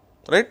deflect,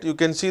 right. You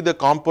can see the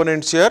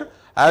components here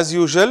as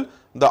usual,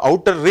 the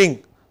outer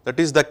ring, that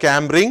is the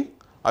cam ring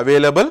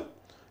available,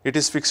 it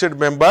is fixed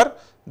member.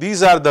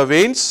 These are the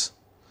vanes.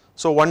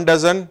 So, 1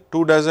 dozen,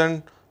 2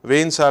 dozen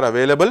vanes are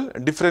available,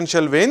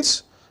 differential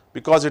vanes,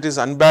 because it is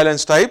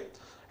unbalanced type.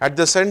 At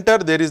the center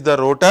there is the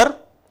rotor,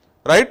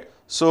 right.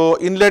 So,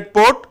 inlet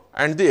port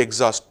and the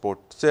exhaust port,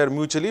 they are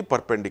mutually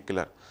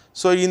perpendicular.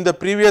 So, in the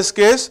previous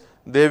case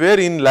they were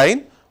in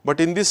line, but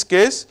in this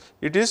case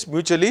it is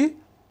mutually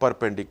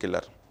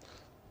perpendicular.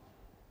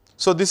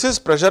 So, this is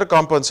pressure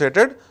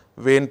compensated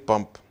vane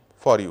pump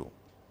for you.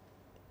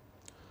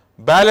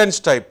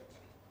 Balanced type.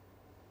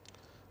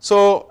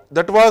 So,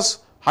 that was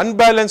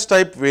unbalanced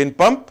type vane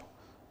pump,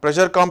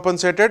 pressure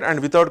compensated and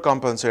without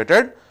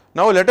compensated.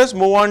 Now, let us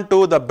move on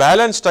to the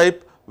balanced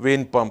type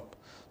vane pump.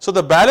 So,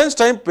 the balanced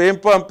type vane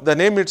pump, the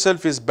name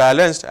itself is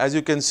balanced, as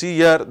you can see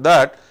here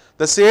that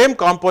the same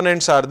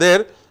components are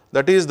there,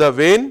 that is the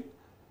vane,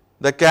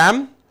 the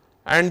cam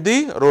and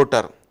the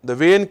rotor, the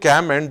vane,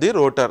 cam and the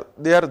rotor,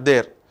 they are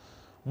there.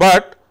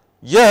 But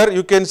here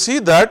you can see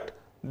that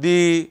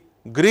the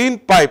green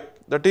pipe,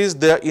 that is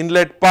the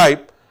inlet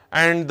pipe,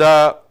 and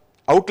the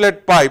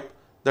outlet pipe,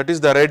 that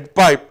is the red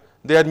pipe,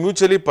 they are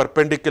mutually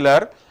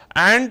perpendicular,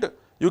 and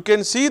you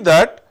can see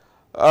that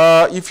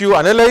if you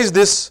analyze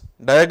this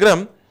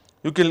diagram,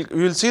 you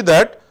will see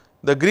that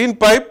the green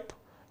pipe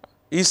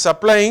is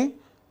supplying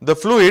the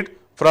fluid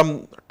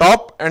from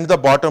top and the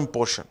bottom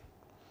portion.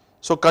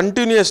 So,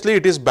 continuously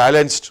it is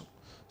balanced.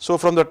 So,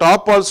 from the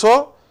top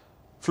also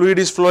fluid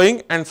is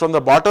flowing and from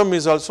the bottom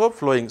is also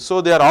flowing.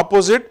 So, they are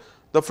opposite,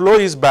 the flow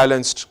is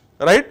balanced,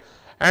 right.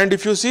 And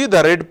if you see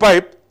the red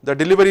pipe, the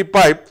delivery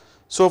pipe,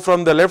 so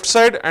from the left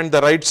side and the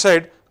right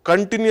side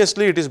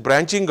continuously it is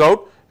branching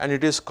out and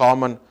it is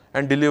common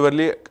and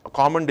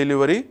common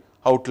delivery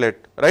outlet,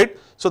 right.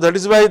 So, that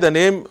is why the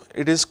name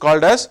it is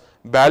called as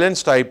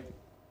balance type,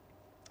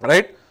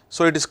 right.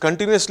 So, it is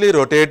continuously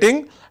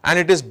rotating and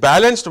it is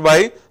balanced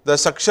by the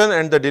suction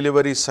and the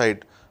delivery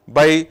side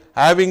by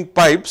having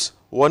pipes,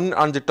 one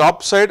on the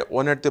top side,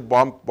 one at the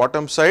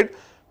bottom side,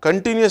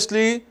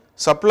 continuously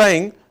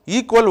supplying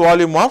equal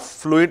volume of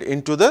fluid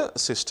into the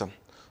system.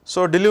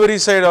 So, delivery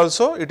side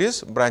also it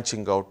is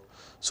branching out.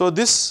 So,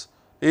 this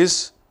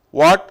is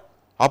what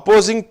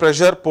opposing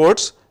pressure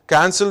ports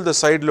cancel the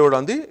side load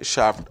on the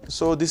shaft.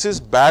 So, this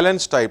is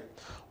balance type.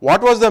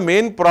 What was the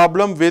main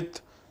problem with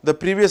the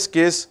previous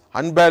case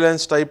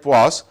unbalanced type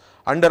was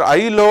under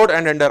high load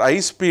and under high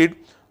speed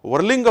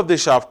whirling of the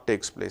shaft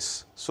takes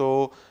place.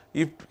 So,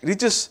 if it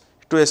reaches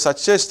to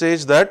such a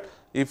stage that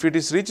if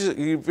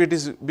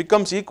it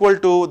becomes equal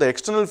to the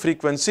external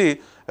frequency,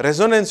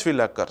 resonance will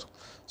occur.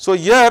 So,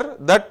 here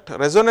that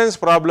resonance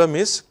problem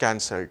is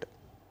cancelled.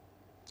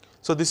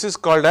 So, this is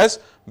called as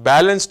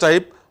balance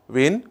type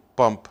vane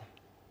pump.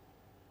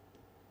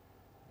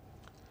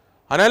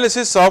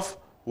 Analysis of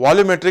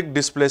volumetric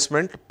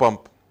displacement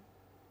pump.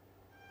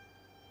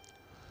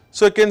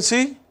 So, you can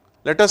see,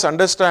 let us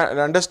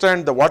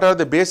understand what are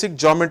the basic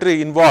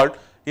geometry involved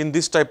in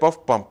this type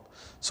of pump.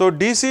 So,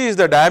 DC is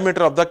the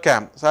diameter of the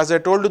cam. So, as I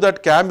told you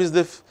that cam is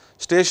the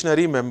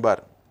stationary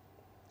member.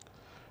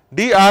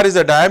 dr is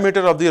the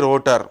diameter of the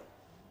rotor.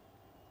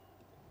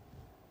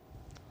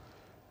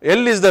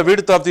 L is the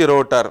width of the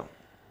rotor.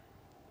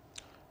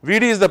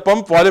 Vd is the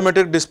pump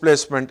volumetric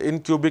displacement in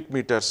cubic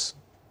meters.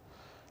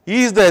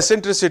 E is the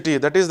eccentricity,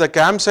 that is the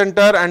cam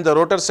center and the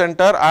rotor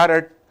center are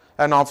at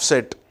an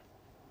offset.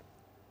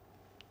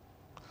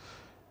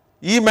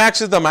 E max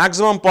is the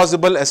maximum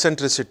possible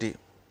eccentricity.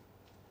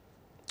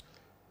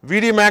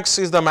 Vd max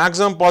is the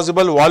maximum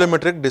possible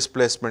volumetric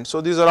displacement.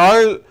 So, these are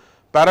all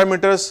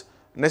parameters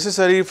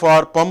necessary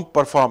for pump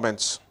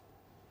performance.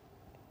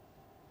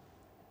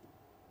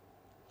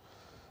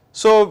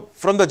 So,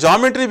 from the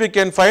geometry we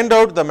can find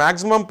out the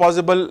maximum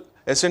possible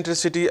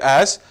eccentricity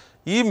as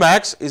E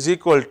max is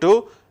equal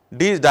to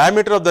d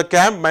diameter of the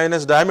cam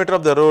minus diameter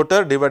of the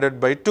rotor divided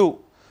by 2.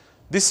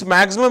 This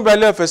maximum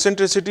value of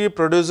eccentricity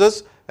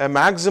produces a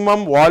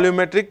maximum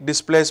volumetric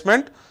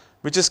displacement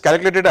which is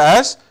calculated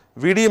as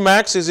Vd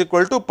max is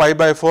equal to pi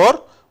by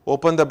 4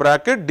 open the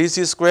bracket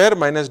dc square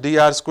minus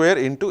dr square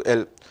into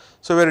L.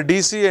 So, where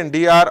dc and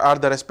dr are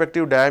the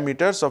respective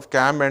diameters of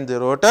cam and the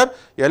rotor,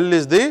 L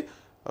is the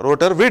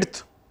rotor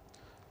width.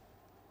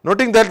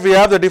 Noting that we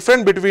have the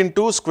difference between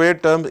two square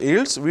term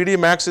yields, Vd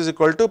max is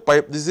equal to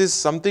pi, this is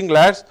something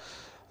like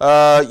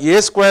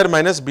a square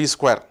minus b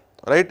square,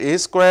 right. A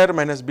square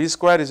minus b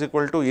square is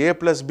equal to a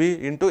plus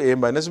b into a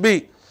minus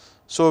b.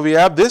 So, we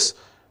have this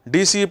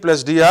dc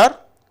plus dr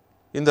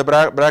in the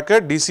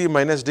bracket dc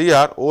minus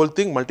dr whole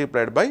thing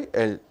multiplied by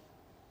L.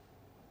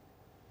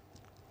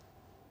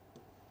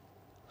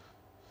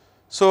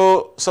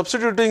 So,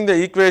 substituting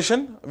the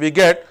equation we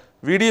get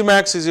Vd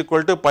max is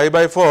equal to pi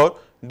by 4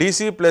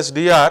 dc plus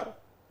dr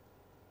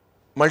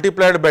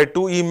multiplied by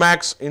 2 E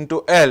max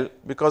into L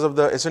because of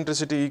the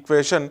eccentricity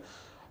equation,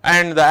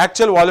 and the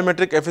actual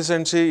volumetric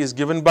efficiency is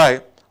given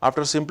by,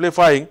 after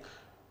simplifying,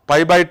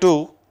 pi by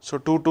 2. So,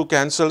 2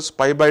 cancels,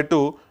 pi by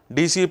 2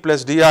 dc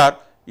plus dr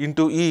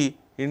into E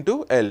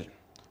into L.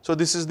 So,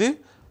 this is the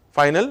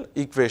final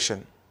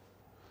equation.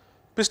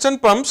 Piston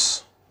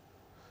pumps,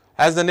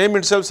 as the name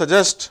itself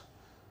suggests,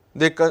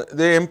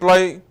 they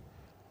employ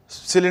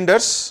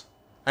cylinders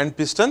and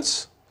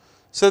pistons.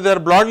 So, they are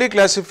broadly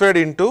classified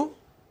into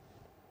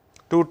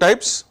two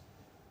types,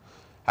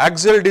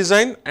 axial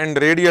design and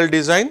radial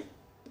design.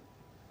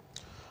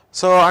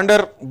 So,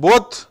 under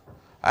both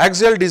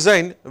axial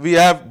design we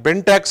have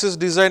bent axis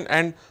design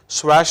and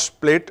swash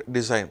plate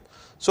design.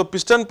 So,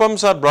 piston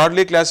pumps are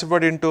broadly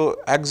classified into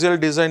axial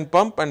design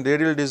pump and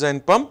radial design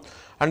pump.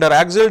 Under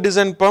axial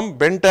design pump,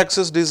 bent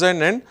axis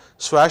design and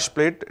swash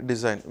plate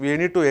design. We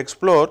need to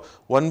explore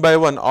one by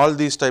one all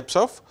these types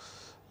of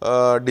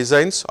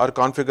designs or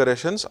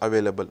configurations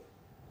available.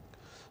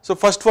 So,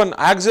 first one,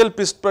 axial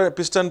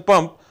piston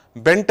pump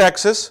bent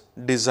axis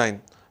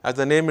design, as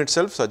the name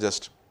itself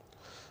suggests.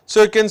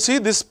 So, you can see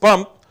this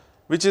pump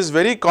which is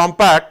very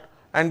compact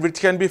and which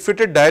can be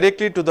fitted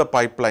directly to the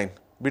pipeline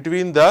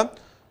between the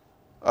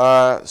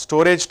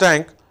storage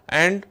tank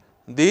and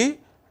the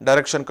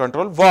direction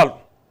control valve.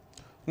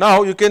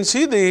 Now, you can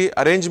see the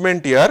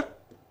arrangement here.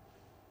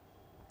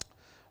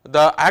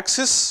 The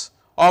axis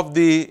of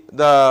the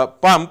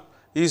pump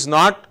is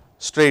not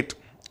straight,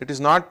 it is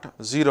not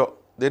 0,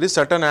 there is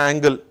certain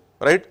angle,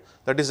 right,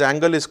 that is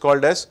angle is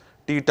called as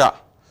theta,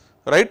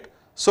 right.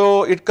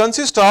 So, it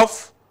consists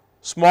of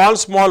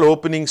small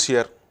openings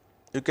here,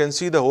 you can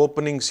see the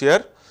openings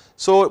here.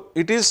 So,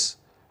 it is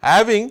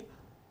having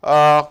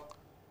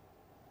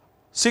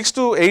 6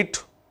 to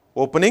 8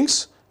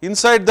 openings,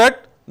 inside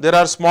that there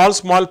are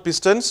small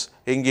pistons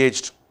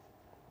engaged,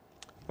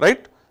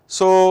 right.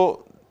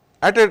 So,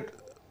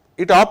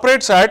 it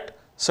operates at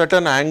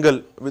certain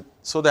angle with,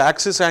 so the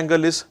axis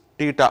angle is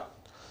theta.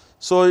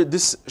 So,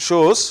 this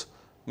shows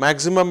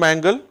maximum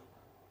angle,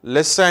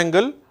 less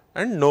angle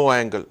and no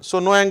angle. So,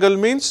 no angle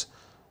means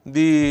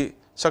the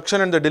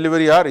suction and the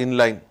delivery are in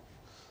line.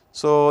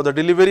 So, the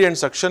delivery and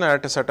suction are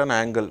at a certain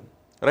angle,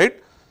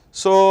 right.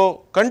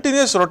 So,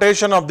 continuous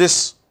rotation of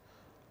this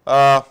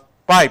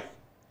pipe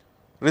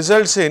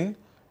results in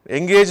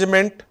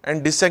engagement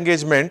and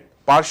disengagement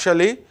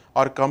partially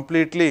or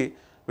completely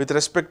with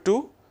respect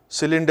to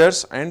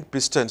cylinders and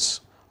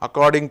pistons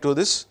according to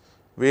this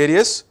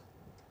various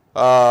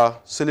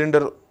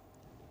cylinder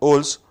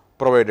holes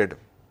provided.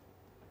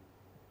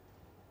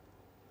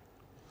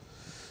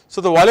 So,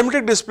 the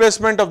volumetric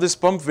displacement of this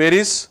pump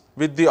varies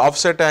with the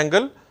offset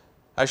angle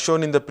as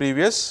shown in the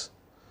previous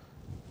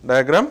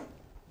diagram.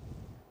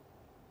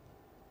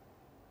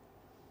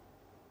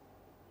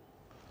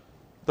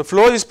 The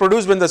flow is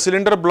produced when the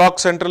cylinder block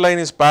center line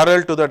is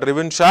parallel to the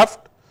driven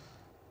shaft.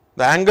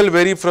 The angle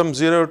vary from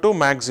 0 to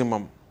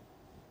maximum.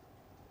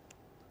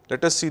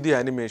 Let us see the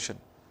animation.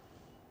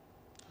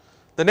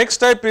 The next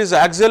type is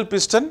axial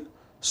piston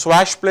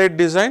swash plate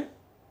design.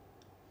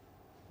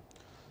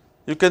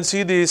 You can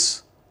see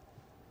this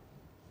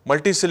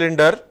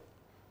multi-cylinder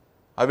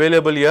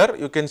available here.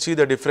 You can see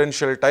the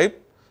differential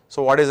type.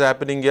 So, what is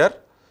happening here?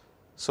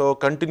 So,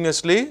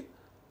 continuously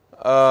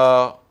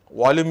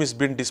volume is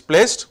being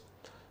displaced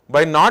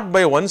by not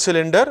by one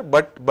cylinder,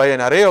 but by an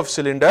array of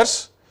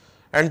cylinders,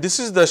 and this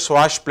is the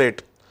swash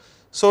plate.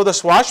 So, the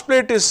swash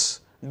plate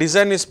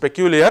design is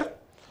peculiar.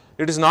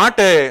 It is not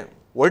a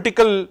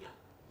vertical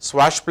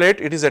swash plate,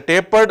 it is a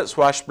tapered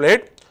swash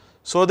plate,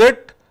 so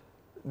that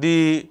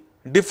the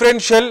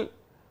differential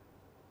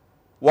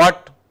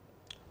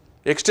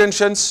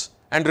extensions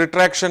and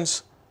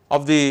retractions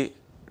of the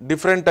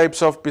different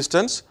types of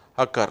pistons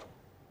occur,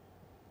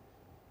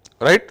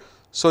 right.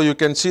 So, you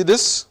can see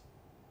this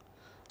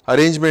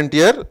arrangement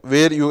here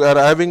where you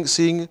are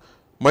seeing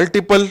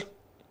multiple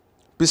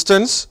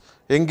pistons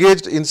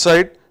engaged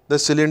inside the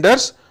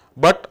cylinders,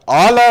 but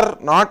all are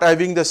not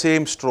having the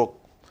same stroke,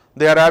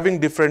 they are having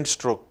different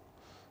stroke.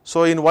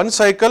 So, in one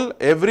cycle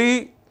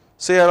every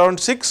say around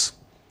 6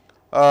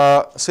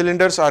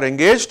 cylinders are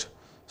engaged.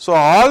 So,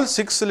 all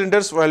 6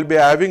 cylinders will be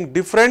having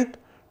different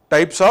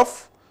types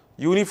of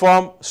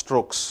uniform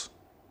strokes.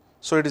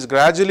 So, it is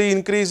gradually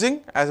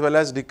increasing as well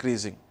as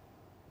decreasing.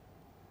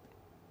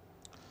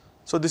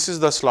 So, this is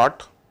the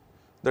slot,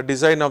 the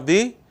design of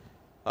the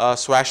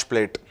swash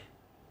plate.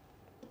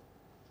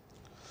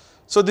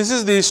 So, this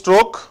is the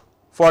stroke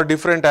for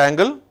different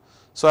angle.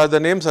 So, as the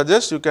name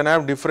suggests, you can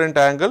have different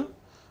angle,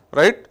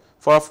 right,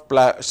 for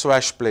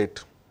swash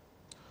plate.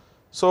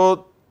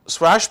 So,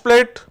 swash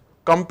plate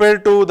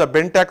compared to the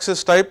bent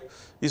axis type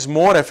is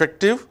more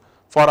effective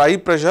for high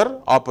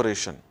pressure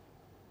operation.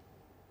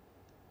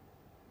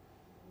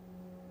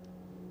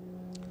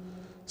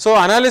 So,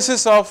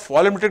 analysis of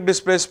volumetric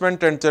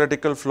displacement and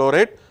theoretical flow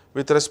rate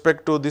with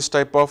respect to this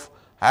type of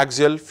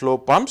axial flow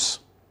pumps.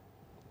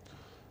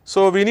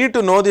 So, we need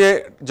to know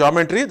the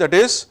geometry, that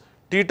is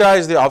theta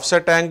is the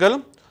offset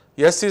angle,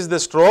 S is the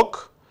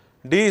stroke,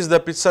 D is the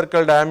pitch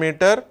circle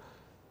diameter,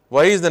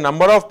 Y is the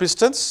number of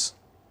pistons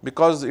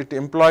because it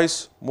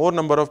employs more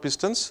number of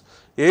pistons,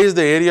 A is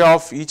the area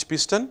of each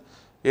piston,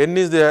 N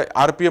is the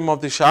RPM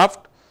of the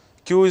shaft,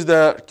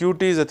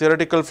 QT is the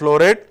theoretical flow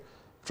rate.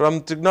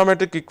 From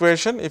trigonometric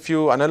equation, if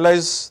you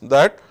analyze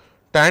that,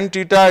 tan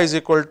theta is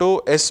equal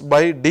to S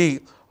by D,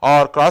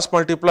 or cross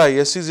multiply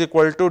S is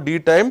equal to D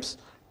times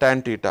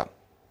tan theta.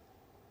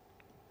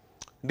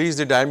 D is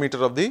the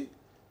diameter of the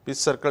pitch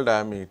circle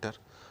diameter.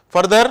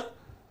 Further,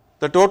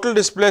 the total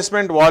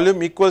displacement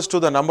volume equals to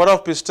the number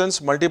of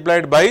pistons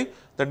multiplied by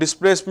the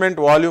displacement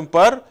volume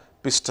per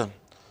piston.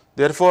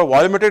 Therefore,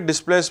 volumetric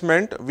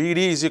displacement Vd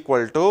is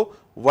equal to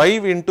Y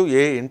into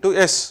A into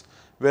S,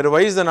 where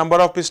Y is the number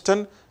of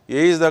piston, A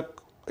is the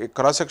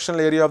cross sectional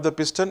area of the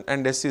piston,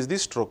 and S is the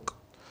stroke.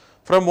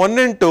 From 1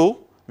 and 2,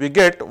 we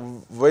get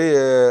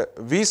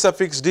V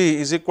suffix D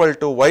is equal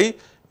to Y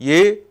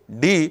A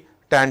D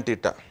tan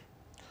theta.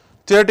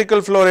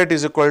 Theoretical flow rate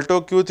is equal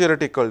to Q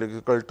theoretical is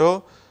equal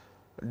to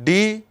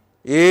D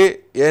A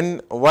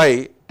N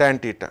Y tan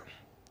theta,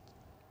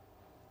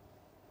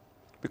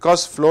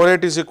 because flow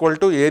rate is equal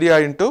to area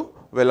into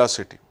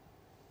velocity.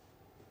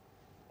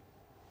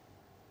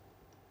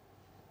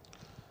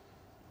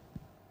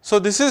 So,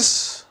 this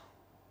is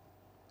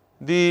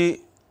the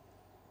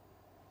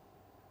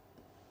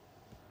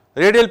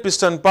radial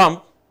piston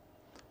pump.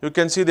 You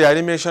can see the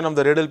animation of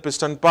the radial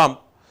piston pump,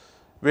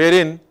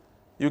 wherein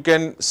you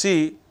can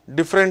see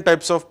different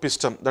types of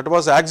piston. That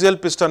was axial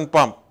piston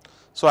pump.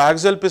 So,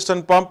 axial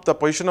piston pump, the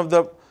position of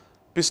the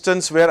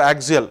pistons were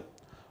axial.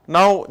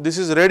 Now, this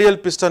is radial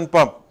piston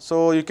pump.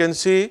 So, you can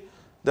see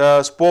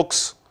the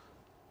spokes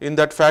in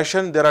that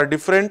fashion. There are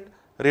different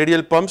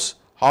radial pumps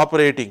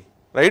operating,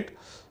 right.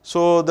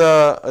 So,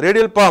 the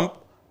radial pump,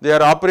 they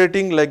are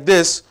operating like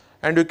this,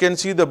 and you can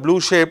see the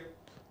blue shape,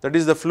 that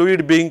is the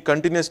fluid being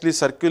continuously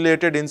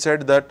circulated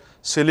inside that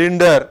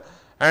cylinder,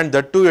 and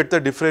that too at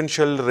the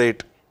differential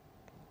rate,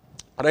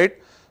 right.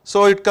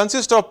 So, it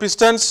consists of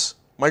pistons,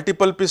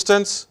 multiple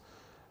pistons,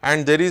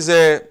 and there is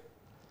a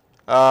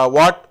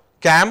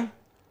cam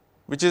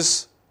which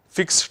is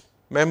fixed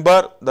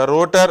member, the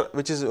rotor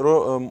which is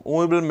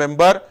movable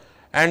member,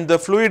 and the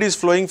fluid is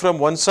flowing from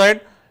one side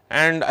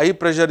and high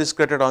pressure is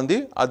created on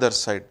the other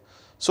side.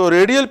 So,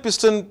 radial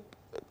piston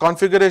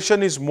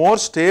configuration is more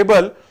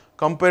stable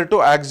compared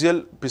to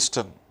axial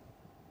piston.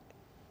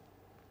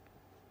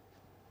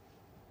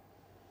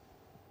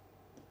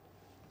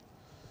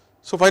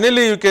 So,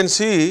 finally, you can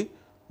see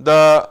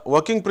the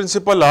working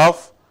principle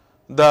of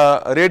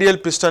the radial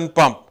piston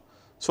pump.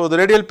 So, the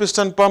radial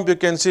piston pump, you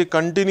can see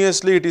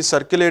continuously it is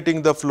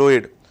circulating the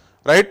fluid,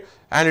 right,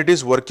 and it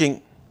is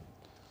working.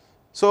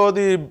 So,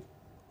 the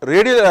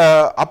radial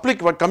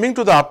coming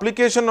to the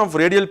application of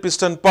radial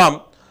piston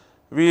pump,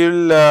 we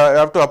will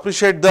have to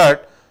appreciate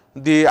that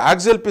the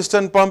axial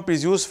piston pump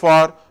is used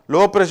for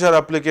low pressure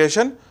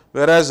application,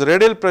 whereas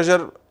radial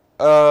pressure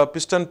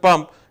piston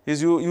pump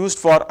is used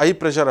for high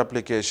pressure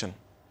application.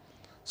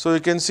 So, you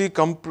can see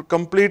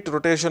complete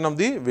rotation of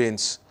the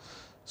vanes.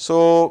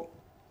 So,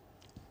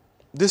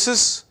 this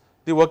is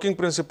the working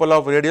principle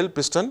of radial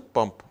piston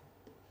pump.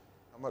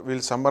 We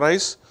will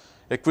summarize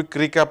a quick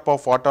recap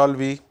of what all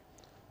we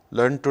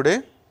learned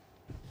today.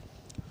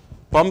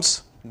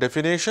 Pumps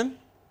definition,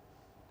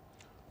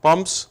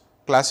 pumps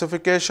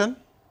classification,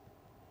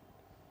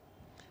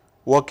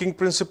 working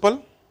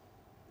principle,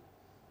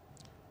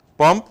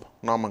 pump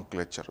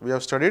nomenclature. We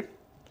have studied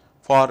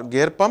for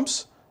gear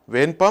pumps,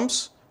 vane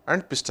pumps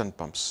and piston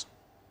pumps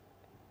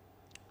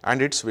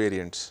and its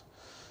variants.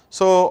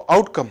 So,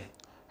 outcome,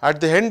 at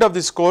the end of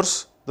this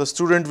course the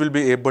student will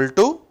be able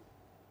to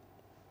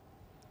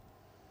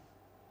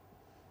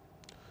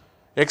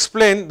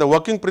explain the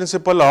working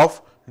principle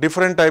of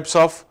different types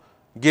of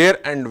gear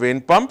and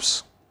vane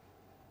pumps,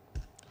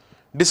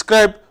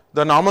 describe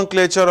the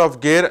nomenclature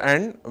of gear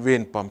and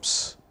vane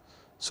pumps.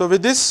 So,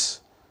 with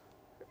this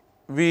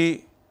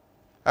we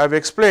have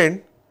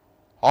explained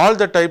all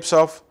the types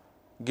of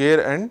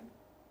gear and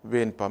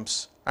vane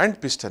pumps and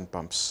piston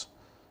pumps.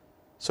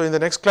 So, in the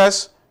next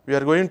class we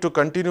are going to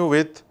continue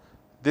with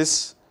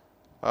this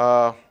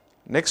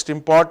next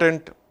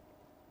important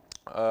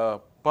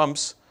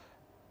pumps,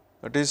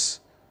 that is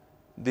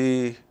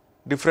the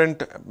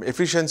different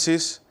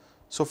efficiencies.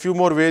 So, few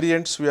more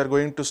variants we are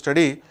going to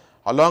study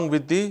along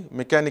with the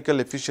mechanical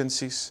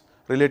efficiencies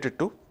related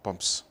to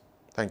pumps.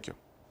 Thank you.